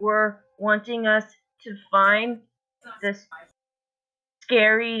were wanting us to find the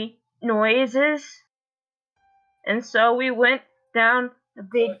scary noises. And so we went down a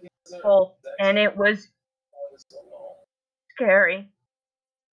big hole, and it was scary.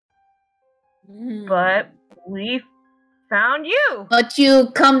 But we found you. But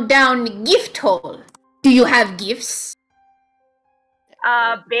you come down the gift hole. Do you have gifts?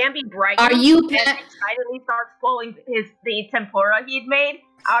 Bambi brightens Are you and excitedly starts pulling the tempura he'd made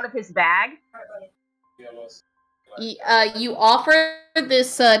out of his bag. You offer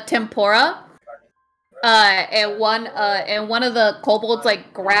this tempura, and one of the kobolds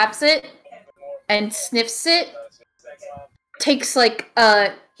like grabs it and sniffs it. Takes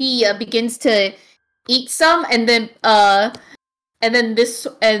he begins to eat some, and then this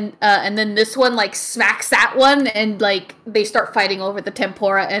one like smacks that one, and like they start fighting over the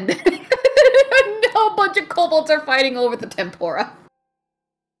tempura, and a bunch of kobolds are fighting over the tempura.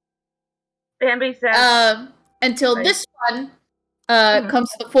 Bambi says, until this one comes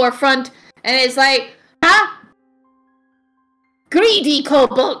to the forefront, and it's like, huh? Greedy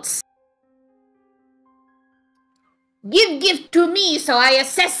kobolds! Give gift to me, so I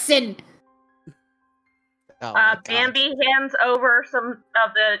assassin! Oh my Bambi hands over some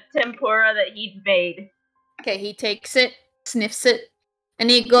of the tempura that he'd made. Okay, he takes it, sniffs it, and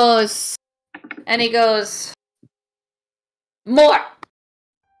he goes, more!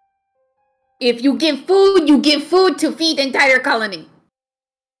 If you give food to feed entire colony.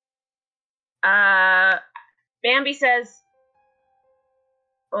 Bambi says,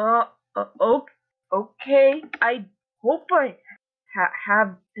 okay, I hope I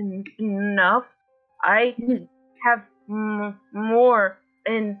have enough. I have more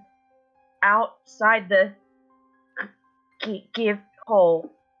outside the gift hole.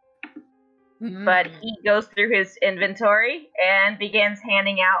 But he goes through his inventory and begins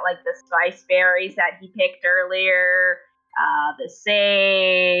handing out like the spice berries that he picked earlier, the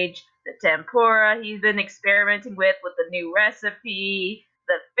sage, the tempura he's been experimenting with the new recipe,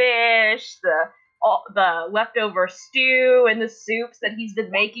 the fish, the leftover stew, and the soups that he's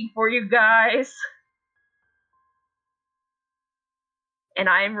been making for you guys. And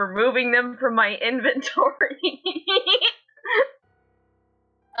I am removing them from my inventory.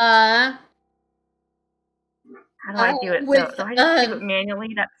 How do I do it? Do I just do it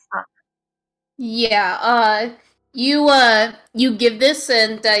manually? That sucks. Yeah, you give this,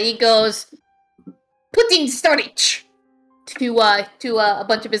 and he goes, put in storage to a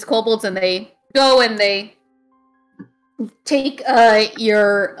bunch of his kobolds, and they go and they take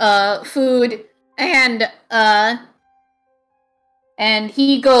your food, and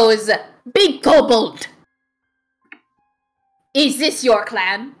he goes, big kobold, is this your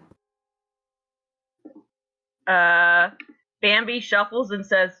clan? Bambi shuffles and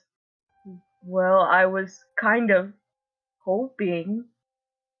says, well, I was kind of hoping.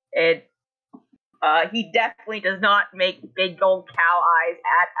 And he definitely does not make big old cow eyes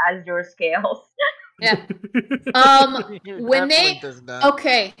at Azure Scales. Yeah. When they does not.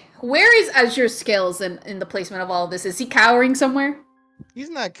 okay, where is Azure Scales in the placement of all of this? Is he cowering somewhere? He's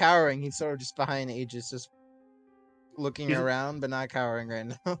not cowering. He's sort of just behind Aegis, just looking He's- around, but not cowering right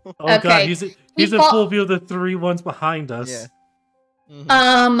now. Oh Okay. god, he's in full view of the three ones behind us. Yeah.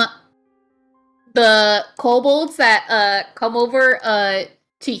 Mhm. The kobolds that come over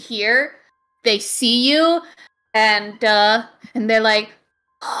to here, they see you, and they're like,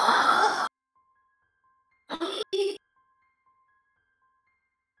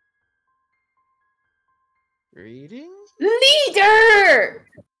 Greetings? leader!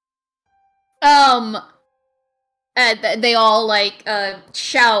 And they all like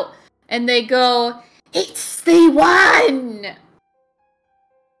shout, and they go, it's the one!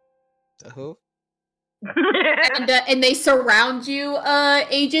 The who? And they surround you,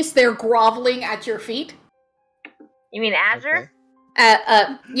 Aegis. They're groveling at your feet. You mean Azure?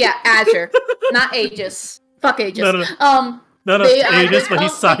 Okay. Yeah, Azure, not Aegis. Fuck Aegis. No, They, Aegis, but he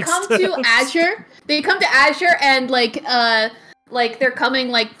they sidesteps. come to Azure. They come to Azure, and like they're coming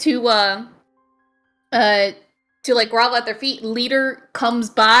like to like grovel at their feet. Leader comes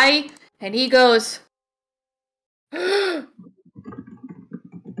by, and he goes,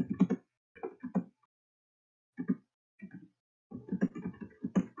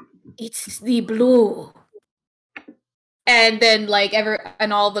 it's the blue. And then like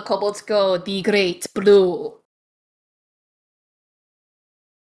all the kobolds go, the great blue.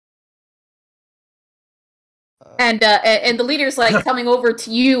 And the leader's like coming over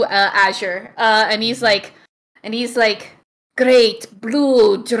to you, Azure, and he's like, great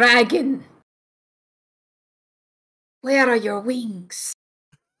blue dragon, where are your wings?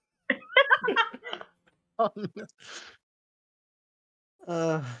 Oh,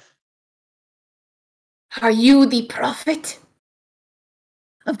 no. Are you the prophet?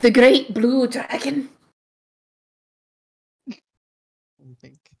 of the great blue dragon.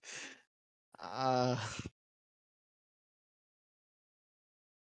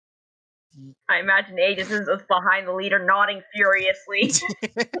 I imagine Aegis is behind the leader, nodding furiously.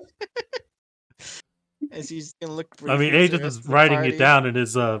 As he's gonna look I mean, briefly to the Aegis rest is of the writing party. it down in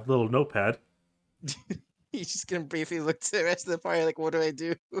his little notepad. He's just gonna briefly look to the rest of the party, like, what do I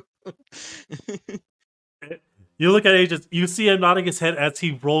do? You look at Aegis, you see him nodding his head as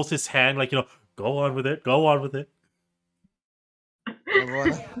he rolls his hand, like, go on with it, go on with it.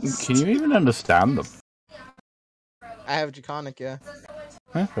 Everyone, Can you even understand them? I have Draconic, yeah.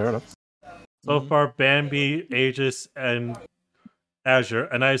 Fair enough. So far, Bambi, Aegis, and Azure,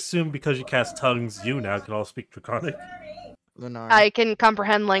 and I assume because you cast tongues, you now can all speak Draconic. Lunar. I can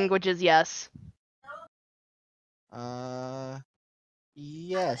comprehend languages, yes.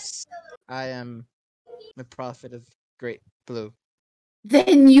 Yes. I am the prophet of Great Blue.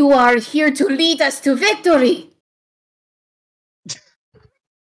 Then you are here to lead us to victory.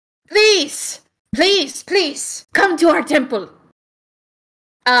 Please, please, please, come to our temple.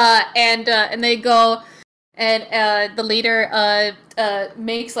 And they go, and the leader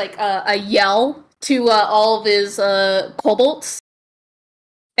makes like a yell to all of his kobolds,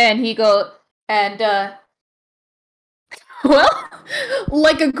 and he go and well,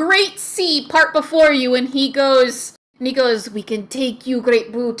 like a great sea part before you, and he goes, we can take you,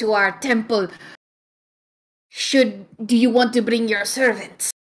 Great Blue, to our temple. Do you want to bring your servants?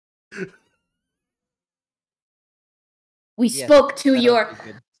 We spoke to your...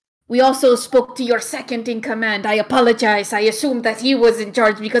 We also spoke to your second in command. I apologize. I assumed that he was in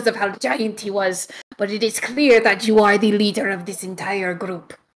charge because of how giant he was. But it is clear that you are the leader of this entire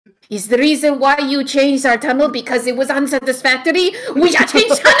group. Is the reason why you changed our tunnel because it was unsatisfactory? We should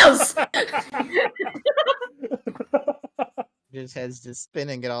change tunnels! His head's just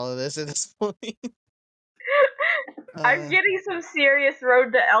spinning at all of this at this point. I'm getting some serious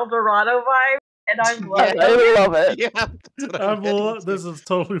Road to El Dorado vibes, and I'm Yes, loving it. I love it. Yeah, that's what I'm getting to. This is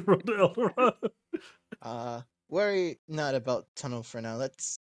totally Road to Eldorado. Worry not about tunnel for now.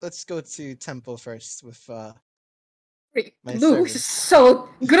 Let's go to temple first with Great my Blue servant. is so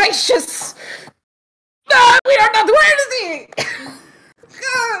gracious! No, we are not worthy!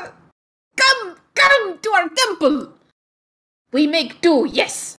 Come to our temple! We make do,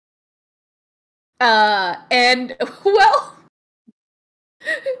 yes! And, well,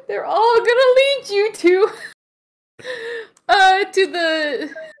 they're all gonna lead you to their,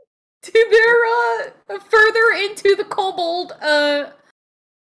 further into the kobold,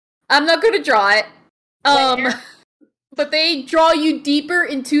 I'm not gonna draw it, but they draw you deeper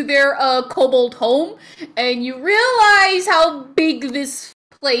into their, kobold home, and you realize how big this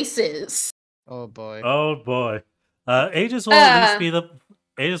place is. Oh boy. Oh boy. Aegis will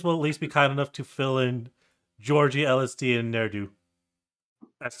at least be kind enough to fill in Georgie, LSD, and Nerdu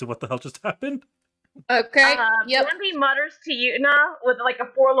as to what the hell just happened. Okay, yep. Bambi mutters to Yuna with like a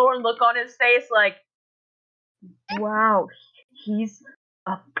forlorn look on his face, like, wow, he's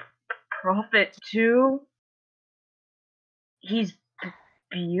a prophet too? He's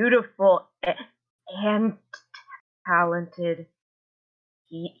beautiful and talented.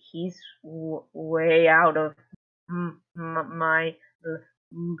 He's way out of my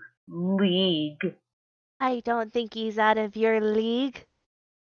league. I don't think he's out of your league.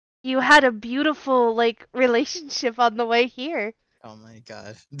 You had a beautiful, relationship on the way here. Oh my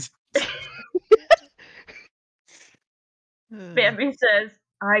god. Bambi says,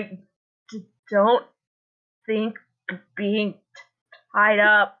 I don't think being tied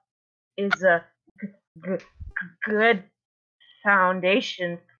up is a good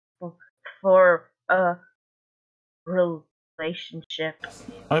foundation for a relationship.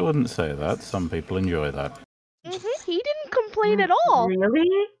 I wouldn't say that. Some people enjoy that. He didn't complain at all.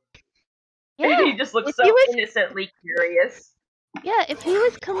 Really? Yeah. He just looks If so he was- innocently curious. Yeah, if he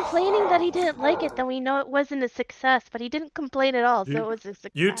was complaining that he didn't like it, then we know it wasn't a success, but he didn't complain at all, so it was a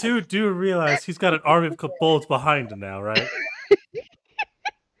success. You two do realize he's got an army of kobolds behind him now, right?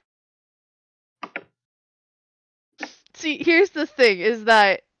 See, here's the thing, is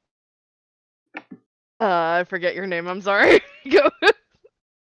that... I forget your name, I'm sorry. Go.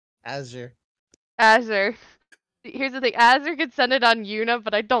 Azure. Azure. Here's the thing, Azure could send it on Yuna,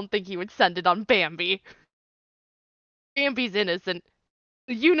 but I don't think he would send it on Bambi. Bambi's innocent.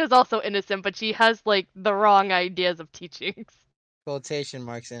 Yuna's also innocent, but she has, the wrong ideas of teachings. Quotation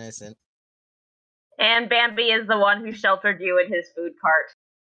marks innocent. And Bambi is the one who sheltered you in his food cart.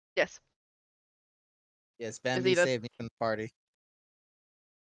 Yes. Yes, Bambi does. saved me from the party.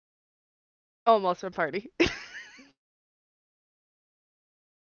 Almost a party.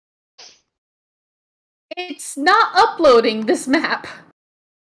 It's not uploading this map.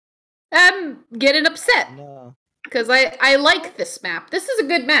 I'm getting upset. No. Because I like this map. This is a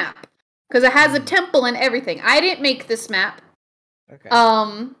good map. Because it has a temple and everything. I didn't make this map. Okay.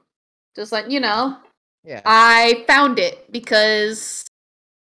 Just like, you know. Yeah. I found it because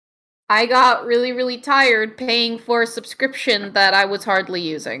I got really, really tired paying for a subscription that I was hardly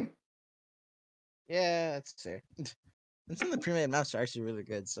using. Yeah, that's fair. And some of the pre-made maps are actually really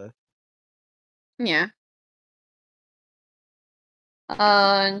good, so. Yeah.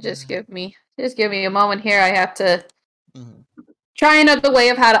 Just give me a moment here. I have to try another way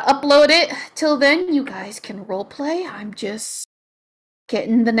of how to upload it. Till then, you guys can roleplay. I'm just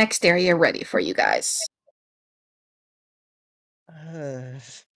getting the next area ready for you guys.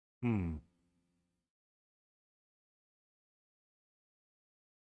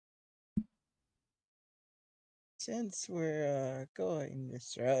 Since we're going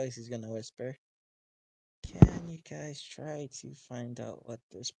this route, at least he's gonna whisper. Can you guys try to find out what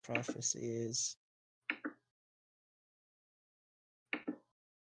this prophecy is?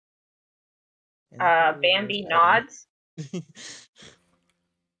 And Bambi nods.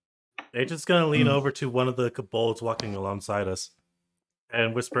 They're just gonna lean over to one of the kobolds walking alongside us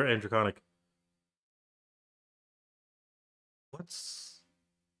and whisper in Draconic. What's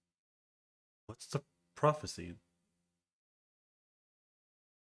the prophecy?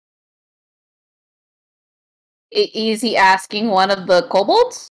 Is he asking one of the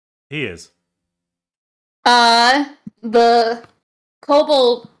kobolds? He is. The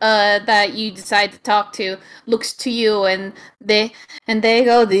kobold that you decide to talk to looks to you and they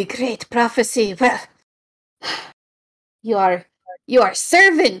go, the great prophecy. Well, you are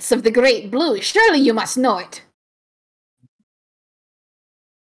servants of the Great Blue. Surely you must know it.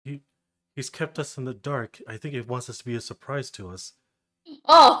 He's kept us in the dark. I think it wants us to be a surprise to us.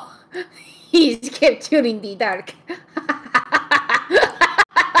 Oh, he's kept you in the dark.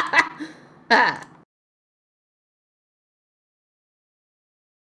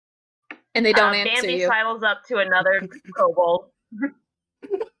 And they don't answer Bambi you. sidles up to another kobold.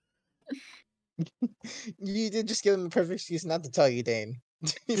 You did just give him a perfect excuse not to tell you, Dane.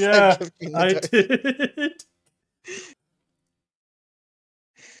 Yeah, I did.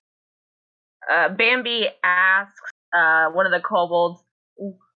 Bambi asks one of the kobolds,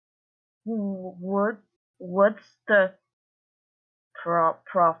 "What's the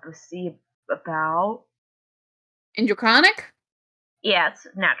prophecy about?" In Draconic? Yes,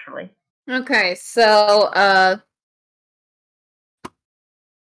 naturally. Okay, so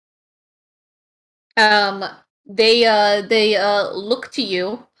they look to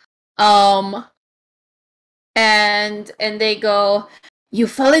you, and they go, "You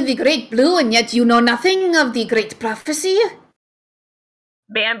follow the Great Blue, and yet you know nothing of the Great Prophecy?"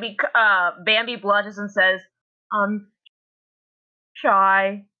 Bambi blushes and says,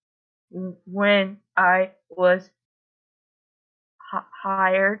 "Shy. When I was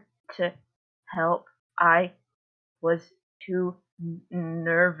hired to help, I was too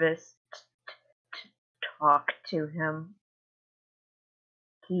nervous to talk to him.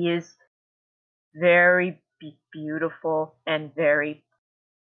 He is very beautiful and very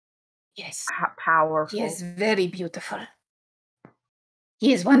Yes, powerful. he is very beautiful.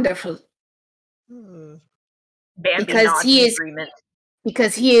 He is wonderful. Bambi Because nods he in is agreement.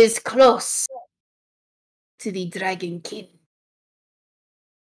 because he is close to the Dragon King.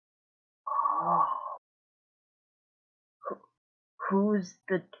 Who's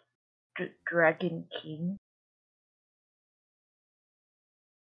the Dragon King?"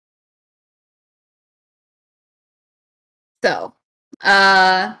 So,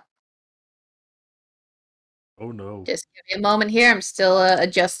 Oh no. just give me a moment here. I'm still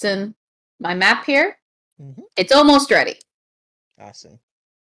adjusting my map here. Mm-hmm. It's almost ready. Awesome.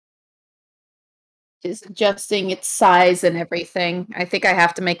 Just adjusting its size and everything. I think I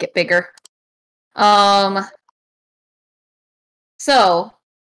have to make it bigger. So,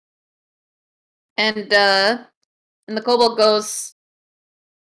 and the kobold goes,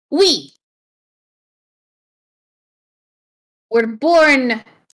 "We were born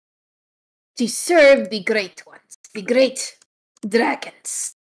to serve the great ones, the great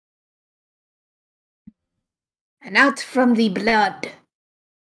dragons. And out from the blood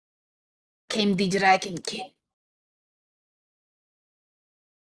came the Dragon King.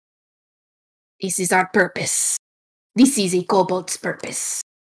 This is our purpose. This is a kobold's purpose."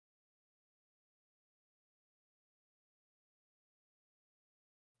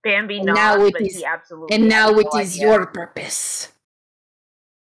 Bambi And nods, now it but is, he absolutely and now has it no is idea. your purpose.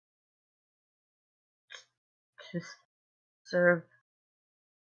 To serve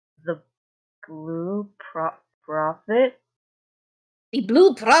the Blue Prophet? The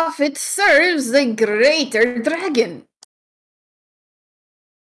Blue Prophet serves the greater dragon.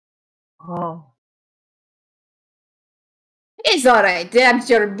 Oh. It's alright. I'm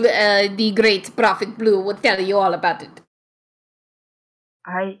sure the Great Prophet Blue will tell you all about it.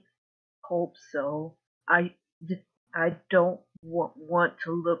 I hope so. I don't want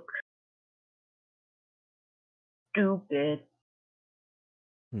to look stupid.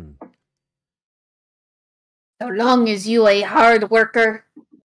 So long as you a hard worker,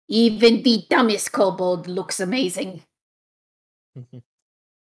 even the dumbest kobold looks amazing.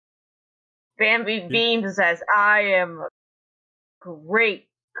 Bambi beams and says, I am a great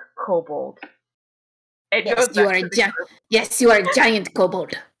kobold. It Yes, goes you back are to a the group. yes, you are a giant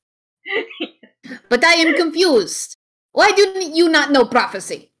kobold. But I am confused. Why do you not know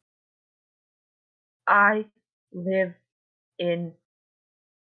prophecy? I live in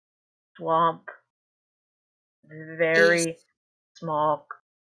swamp. Very small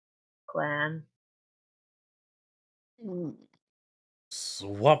clan.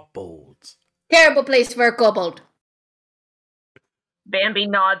 Swamp bolds. Terrible place for a kobold. Bambi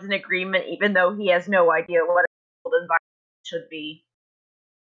nods in agreement, even though he has no idea what a kobold environment should be.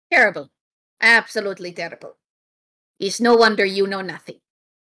 Terrible. Absolutely terrible. It's no wonder you know nothing.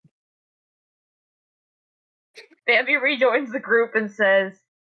 Bambi rejoins the group and says,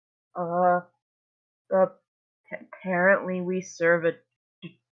 apparently we serve a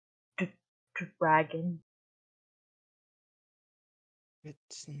dragon. Good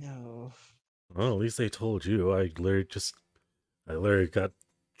to know. Well, at least they told you. I literally got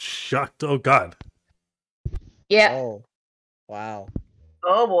shocked. Oh god. Yeah. Oh, wow.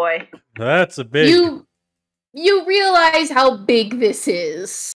 Oh boy. That's a big... You realize how big this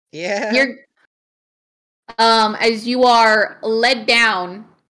is. Yeah. You're as you are led down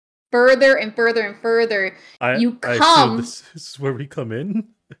further and further and further, you I come. assume this is where we come in.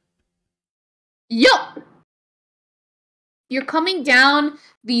 Yup. You're coming down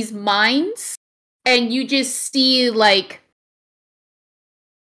these mines, and you just see like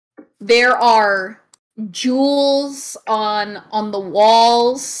there are jewels on the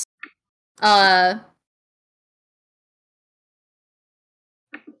walls.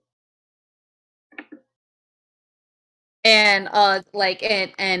 And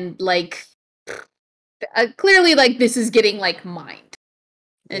clearly like this is getting like mined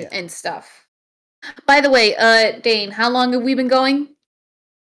and stuff. By the way, Dane, how long have we been going?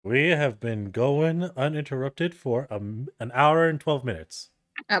 We have been going uninterrupted for an hour and 12 minutes.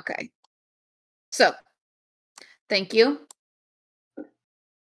 Okay. So, thank you.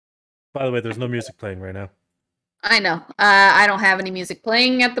 By the way, there's no music playing right now. I know. I don't have any music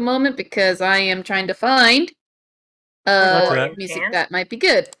playing at the moment because I am trying to find music that might be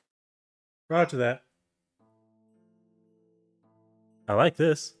good. Roger that. I like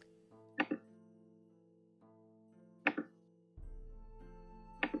this.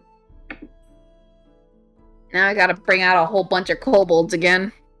 Now I gotta bring out a whole bunch of kobolds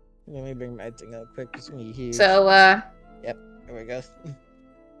again. Let me bring my thing up quick. It's gonna be huge. So, Yep, there we go.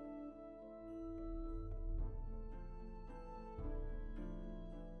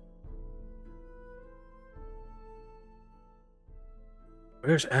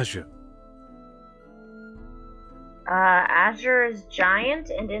 Where's Azure? Azure is giant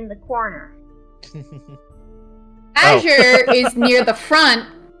and in the corner. Azure is near the front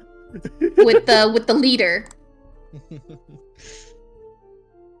with the leader.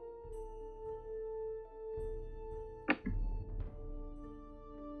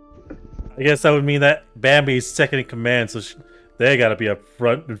 I guess that would mean that Bambi's second in command, so they gotta be up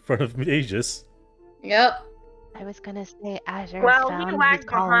front in front of Aegis. Yep. I was gonna say Azure. Well, he lags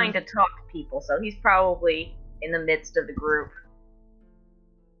behind to talk to people, so he's probably in the midst of the group.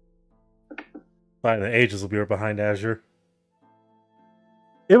 Fine, the Aegis will be right behind Azure.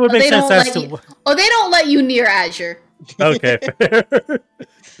 It would make sense as to... Oh, they don't let you near Azure. Okay, fair.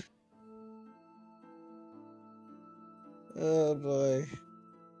 Oh boy.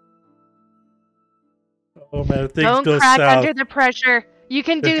 Oh man, things Don't go crack south. under the pressure. You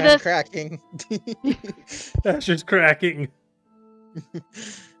can do I'm this. cracking. Azure's cracking.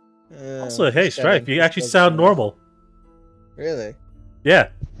 Also, hey, just Strife, gotta- you actually sound normal. Really? Yeah.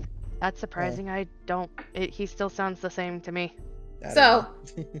 That's surprising. I don't. He still sounds the same to me. I So,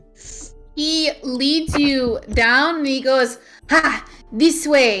 don't know. he leads you down and he goes, "Ha! This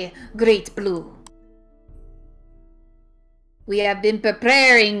way, Great Blue. We have been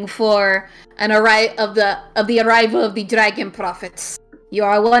preparing for an arrival of the arrival of the Dragon Prophets. You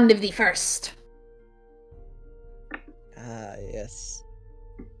are one of the first." Ah, yes.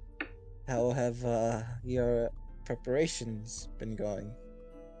 How have your preparations been going?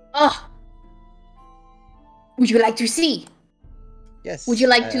 Oh, would you like to see? Yes. Would you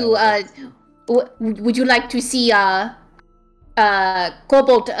like I to would like would you like to see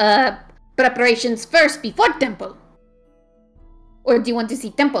kobold preparations first before temple? Or do you want to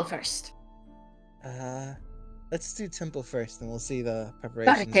see temple first? Let's do temple first, and we'll see the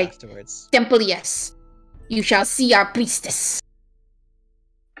preparations Okay. afterwards. Temple, yes. You shall see our priestess.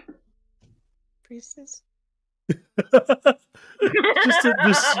 Priestess? Just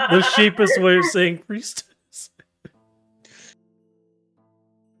the cheapest way of saying priestess.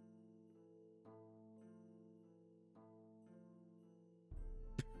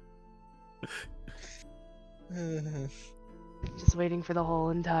 Just waiting for the whole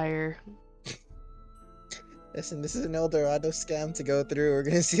entire. Listen, this is an Eldorado scam to go through. We're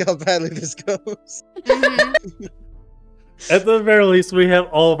gonna see how badly this goes. Mhm. At the very least, we have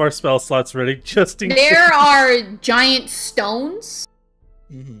all of our spell slots ready, just in case. There are giant stones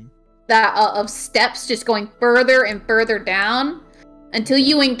Mm-hmm. that of steps just going further and further down until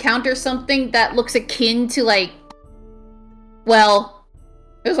you encounter something that looks akin to like, well,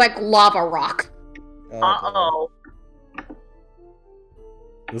 it was like lava rock. Uh-oh.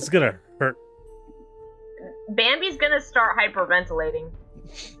 This is gonna hurt. Bambi's gonna start hyperventilating.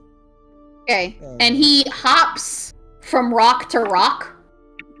 Okay, Oh, and no. he hops from rock to rock.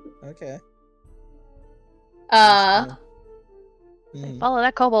 Okay. Mhm. Follow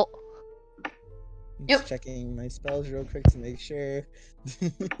that cobalt. Just Yep. checking my spells real quick to make sure.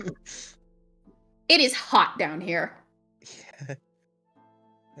 It is hot down here.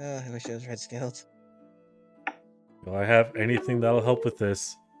 Yeah. I wish I was red scaled. Do I have anything that'll help with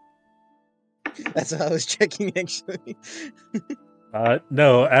this? That's what I was checking actually.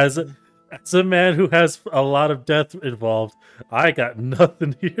 No. As a man who has a lot of death involved, I got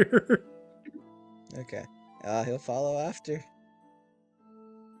nothing here. Okay. He'll follow after.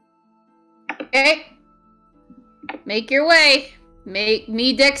 Okay. Make your way. Make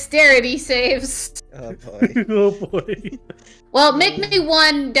me dexterity saves. Oh boy. Oh boy. Well, make me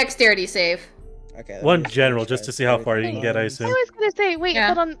one dexterity save. Okay. let One me general, try just to see how far you can get, I I assume. was gonna say, wait,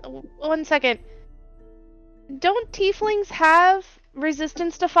 Yeah. hold on 1 second. Don't tieflings have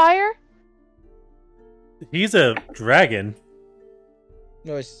resistance to fire? He's a dragon.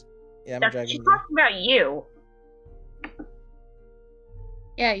 No, yeah, I'm a She's dragon. talking about you.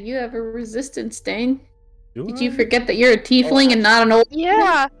 Yeah, you have a resistance, Dane. Do Did I? you forget that you're a tiefling and not an old?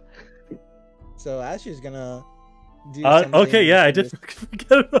 Yeah. So Ashley's gonna do something. Okay, yeah, I did with-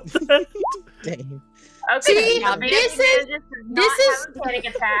 forget about that. Dang. Okay, See, now this Bambi is- manages to not this is- have a panic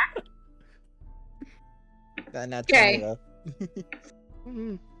attack. That not Okay. 20 though.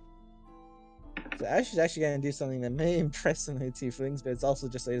 Mhm. So Ashley's actually gonna do something that may impress some of the tieflings, but it's also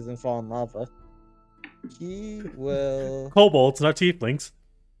just so he doesn't fall in lava. He will. Kobolds, not tieflings.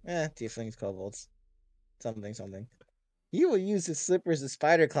 Tieflings, kobolds. Something. He will use his slippers to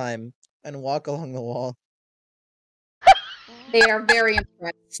spider climb and walk along the wall. They are very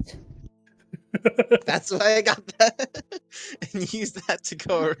impressed. That's why I got that. And use that to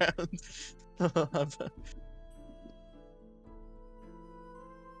go around.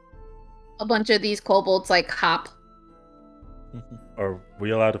 A bunch of these kobolds like hop. Are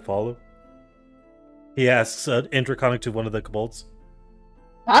we allowed to follow? He asks, interconic to one of the kobolds.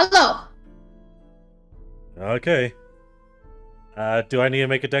 Follow. Okay. Do I need to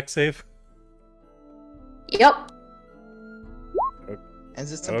make a dex save? Yep. And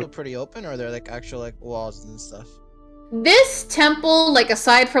is this temple pretty open, or are there like actual like walls and stuff? This temple, like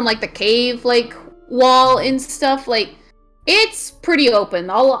aside from like the cave, like wall and stuff, like it's pretty open.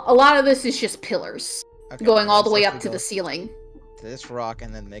 A lot of this is just pillars Okay, going all the let's way actually up to go the ceiling. to this rock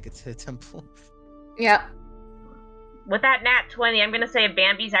and then make it to the temple. Yep. With that nat 20, I'm gonna say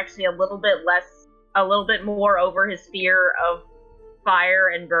Bambi's actually a little bit more over his fear of fire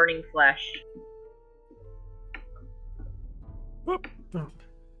and burning flesh.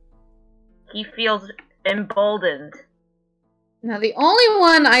 He feels emboldened. Now the only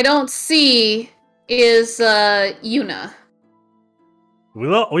one I don't see is Yuna.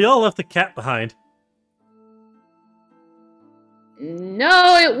 We all left the cat behind.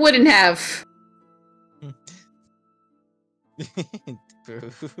 No, it wouldn't have.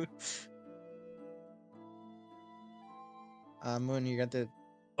 Boo. Moon, you got the.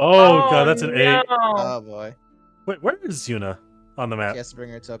 Oh god, that's an 8. no. Oh boy. Wait, where is Yuna on the map? She has to bring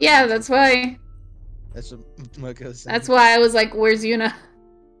her to. Yeah, that's why. That's what Moko's saying. That's why I was like, "Where's Yuna?"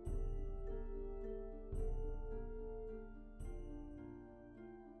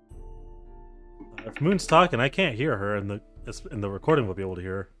 If Moon's talking, I can't hear her, and the recording will be able to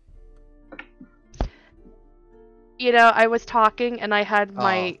hear her. You know, I was talking and I had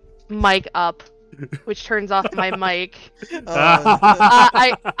my mic up, which turns off my mic.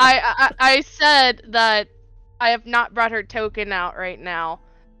 I said that I have not brought her token out right now,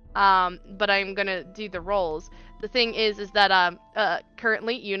 but I'm gonna do the rolls. The thing is that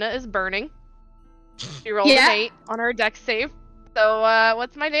currently Yuna is burning. She rolled an 8 on her dex save. So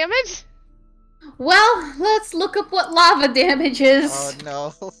what's my damage? Well, let's look up what lava damage is. Oh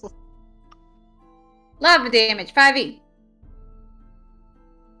no. Lava damage, 5e.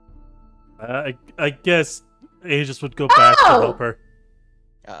 I guess Aegis would go back to help her.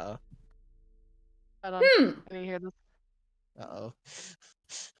 Uh-oh. Hold on. Can you hear this? Uh-oh.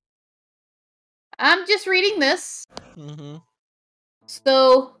 I'm just reading this. Mm-hmm.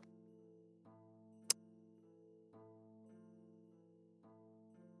 So...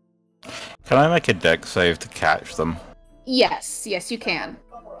 Can I make a dex save to catch them? Yes, you can.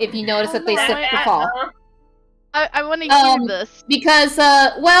 If you notice that they slip or fall. I want to hear this. Because,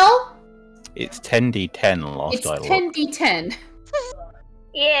 well... It's 10d10 last it's I looked. 10d10.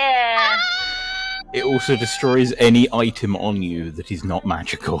 Yeah. It also destroys any item on you that is not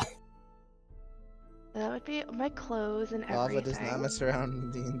magical. That would be my clothes and everything. Lava does not mess around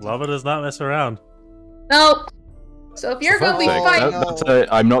in D&D. Lava does not mess around. Nope. So if you're gonna be Oh, fighting... no.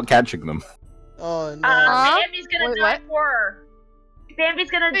 I'm not catching them. Oh no. Bambi's gonna Wait, die what? for her. Bambi's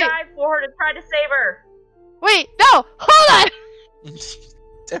gonna Wait. die for her to try to save her. Wait, no! Hold on!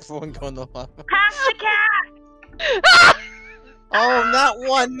 Everyone going to lava. Pass the cat! Oh, not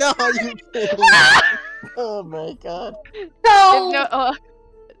one! No, you Oh my god. So, No,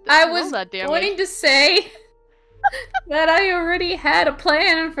 I roll was that damage. going to say that I already had a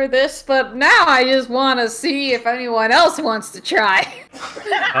plan for this, but now I just want to see if anyone else wants to try.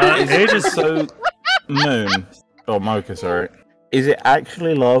 Aegis, So, Moon, or Mocha, sorry. Is it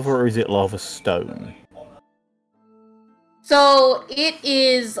actually lava or is it lava stone? So, it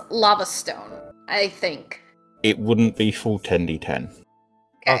is lava stone, I think. It wouldn't be full 10d10.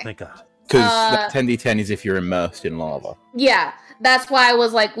 oh Okay. thank God. Because that 10d10 is if you're immersed in lava. Yeah, that's why I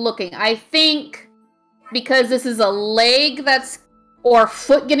was like looking. I think because this is a leg that's or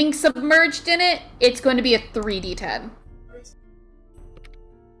foot getting submerged in it, it's going to be a 3d10.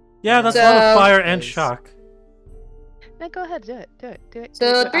 Yeah, that's a So- lot of fire and shock. No, go ahead, do it. So,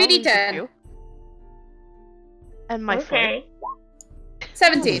 I'll leave 3d10. with you. And my foot. Okay.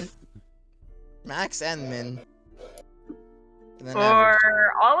 17. Max and Min. And then For average.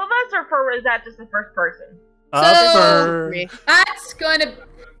 all of us, or for is that just the first person? So- For... That's going to...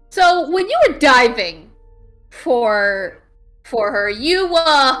 So, when you were diving for her, you,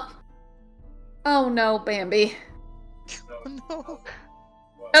 Oh no, Bambi. Oh, no.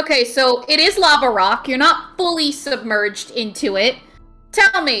 Okay, so it is lava rock. You're not fully submerged into it.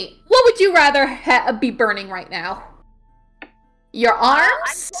 Tell me, what would you rather be burning right now? Your I'm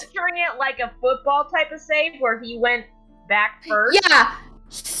arms? picturing it like a football type of save where he went back first. Yeah.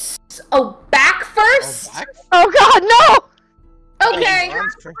 Oh, back first? Oh, back? Oh god, no! Okay. He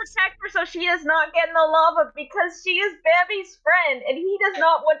has to protect her so she does not get in the lava because she is Bambi's friend and he does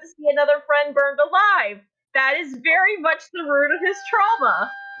not want to see another friend burned alive. That is very much the root of his trauma.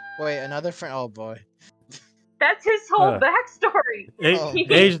 Wait, another friend? Oh boy. That's his whole Huh. backstory. Oh.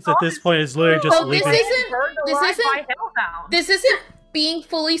 Aegis at this point is literally just Oh, this leaving. isn't- Burned this alive isn't- by Hellbound. This isn't being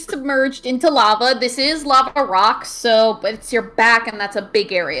fully submerged into lava. This is lava rock, so but it's your back and that's a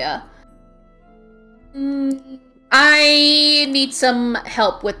big area. I need some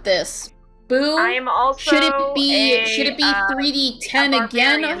help with this. Boo. I am also Should it be a, 3d10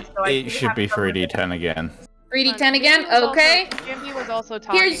 again? barbarian, so I do It should have be some- 3d10 again. 3d10 again? Okay. Bambi was also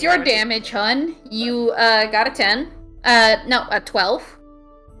talking. Here's your about it. damage, hun. You got a 10. No, a 12.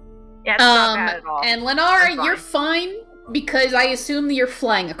 Yeah, it's not bad at all. And Lenara, You're you're fine because I assume that you're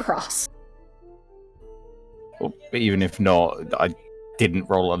flying across. Well, even if not, I didn't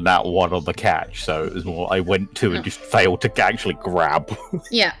roll on that one on the catch, so it was more I went to and just failed to actually grab.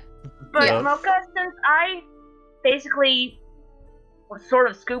 Yeah. But Yeah. Mocha, since I basically sort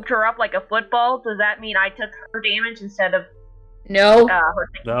of scooped her up like a football, does that mean I took her damage instead of No. her?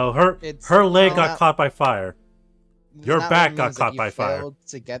 No, her It's- leg no, got that- caught by fire. Your That back one got means that caught you by fire. failed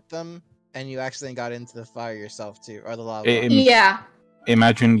to get them, and you actually got into the fire yourself too, or the lava. Yeah.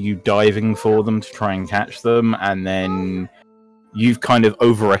 Imagine you diving for them to try and catch them, and then you've kind of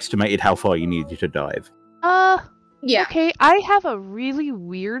overestimated how far you needed to dive. Yeah. Okay, I have a really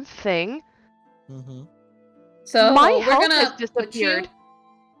weird thing. Mm-hmm. So My we're health gonna has put disappeared.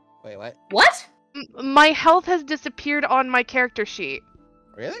 Wait, what? What? My health has disappeared on my character sheet.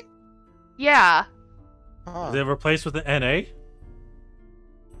 Really? Yeah. Huh. Is it replaced with an NA?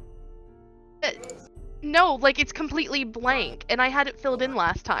 No, like it's completely blank, and I had it filled in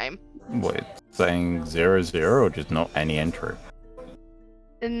last time. What, saying 00 or just not any entry?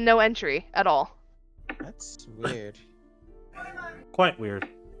 And no entry at all. That's weird. Quite weird.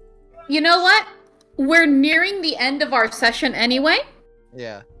 You know what? We're nearing the end of our session anyway,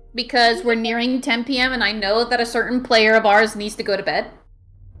 Yeah. because we're nearing 10 p.m. and I know that a certain player of ours needs to go to bed.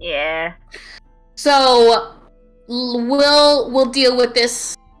 Yeah. So we'll deal with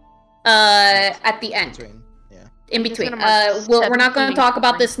this at the end. Between. Yeah. In Just between. gonna mark We're not going to 17 talk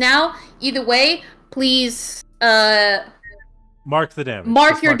about point. this now. Either way, please Mark the damage.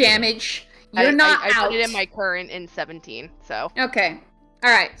 mark Just your mark the damage. You're not I out. put it in my current in 17, so. Okay.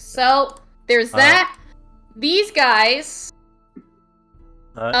 Alright, so there's that. These guys.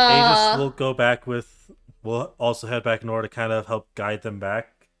 Aegis will go back with. We'll also head back in order to kind of help guide them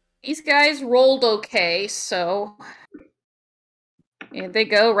back. These guys rolled okay, so. Here they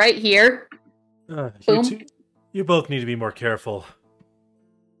go, right here. You, Boom. you both need to be more careful.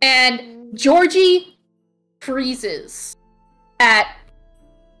 And Georgie freezes at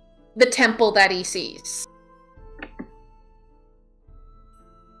the temple that he sees.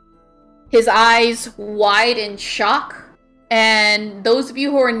 His eyes wide in shock. And those of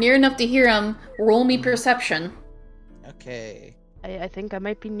you who are near enough to hear him, roll me perception. Okay. I think I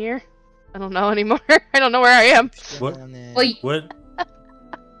might be near. I don't know anymore. I don't know where I am. What? Well, What?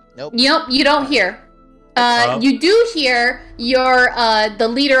 Nope. Nope, you don't hear. You do hear your the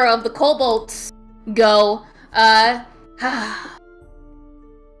leader of the kobolds go,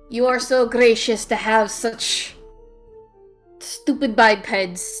 you are so gracious to have such stupid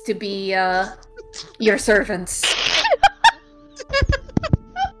bipeds to be your servants.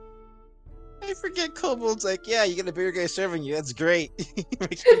 I forget kobolds like, yeah, you get a bigger guy serving you, that's great.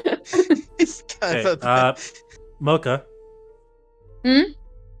 It's kind Hey, of a Mocha. Hmm?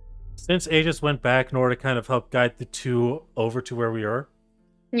 Since Aegis went back in order to kind of help guide the two over to where we are,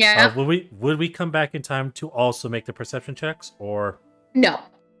 Yeah. would we come back in time to also make the perception checks, or No.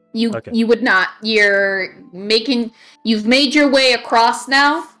 Okay. You would not. You've made your way across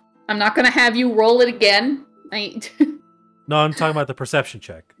now. I'm not gonna have you roll it again. no? I'm talking about the perception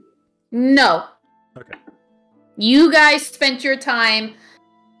check. No. Okay. You guys spent your time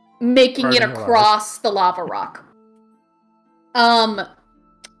making it Burning the lava. across the lava rock.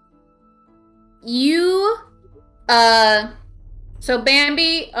 So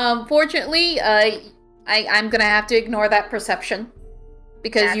Bambi, unfortunately, I'm gonna have to ignore that perception.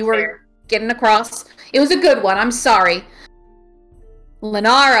 Because That's you were fair. getting across. It was a good one, I'm sorry.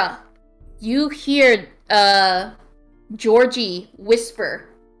 Lenara, you hear, Georgie whisper,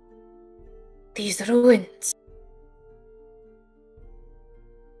 "These ruins.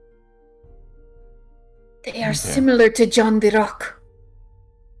 They are similar to John the Rock."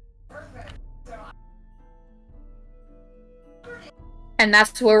 And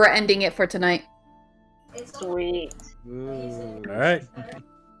that's where we're ending it for tonight. Sweet. Ooh. All right.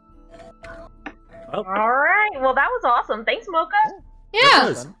 Well, All right. Well, that was awesome. Thanks, Mocha. Yeah.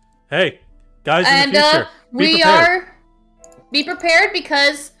 it is. Hey, guys in And the future, be prepared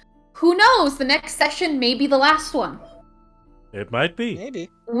because who knows, the next session may be the last one. It might be. Maybe.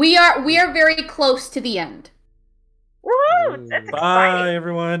 We are very close to the end. Woohoo! That's Bye, exciting.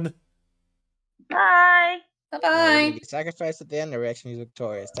 everyone. Bye. Are we Bye-bye. gonna be sacrificed at the end, or we're actually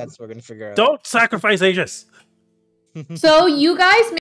victorious? That's what we're gonna figure out. Don't sacrifice Aegis. So you guys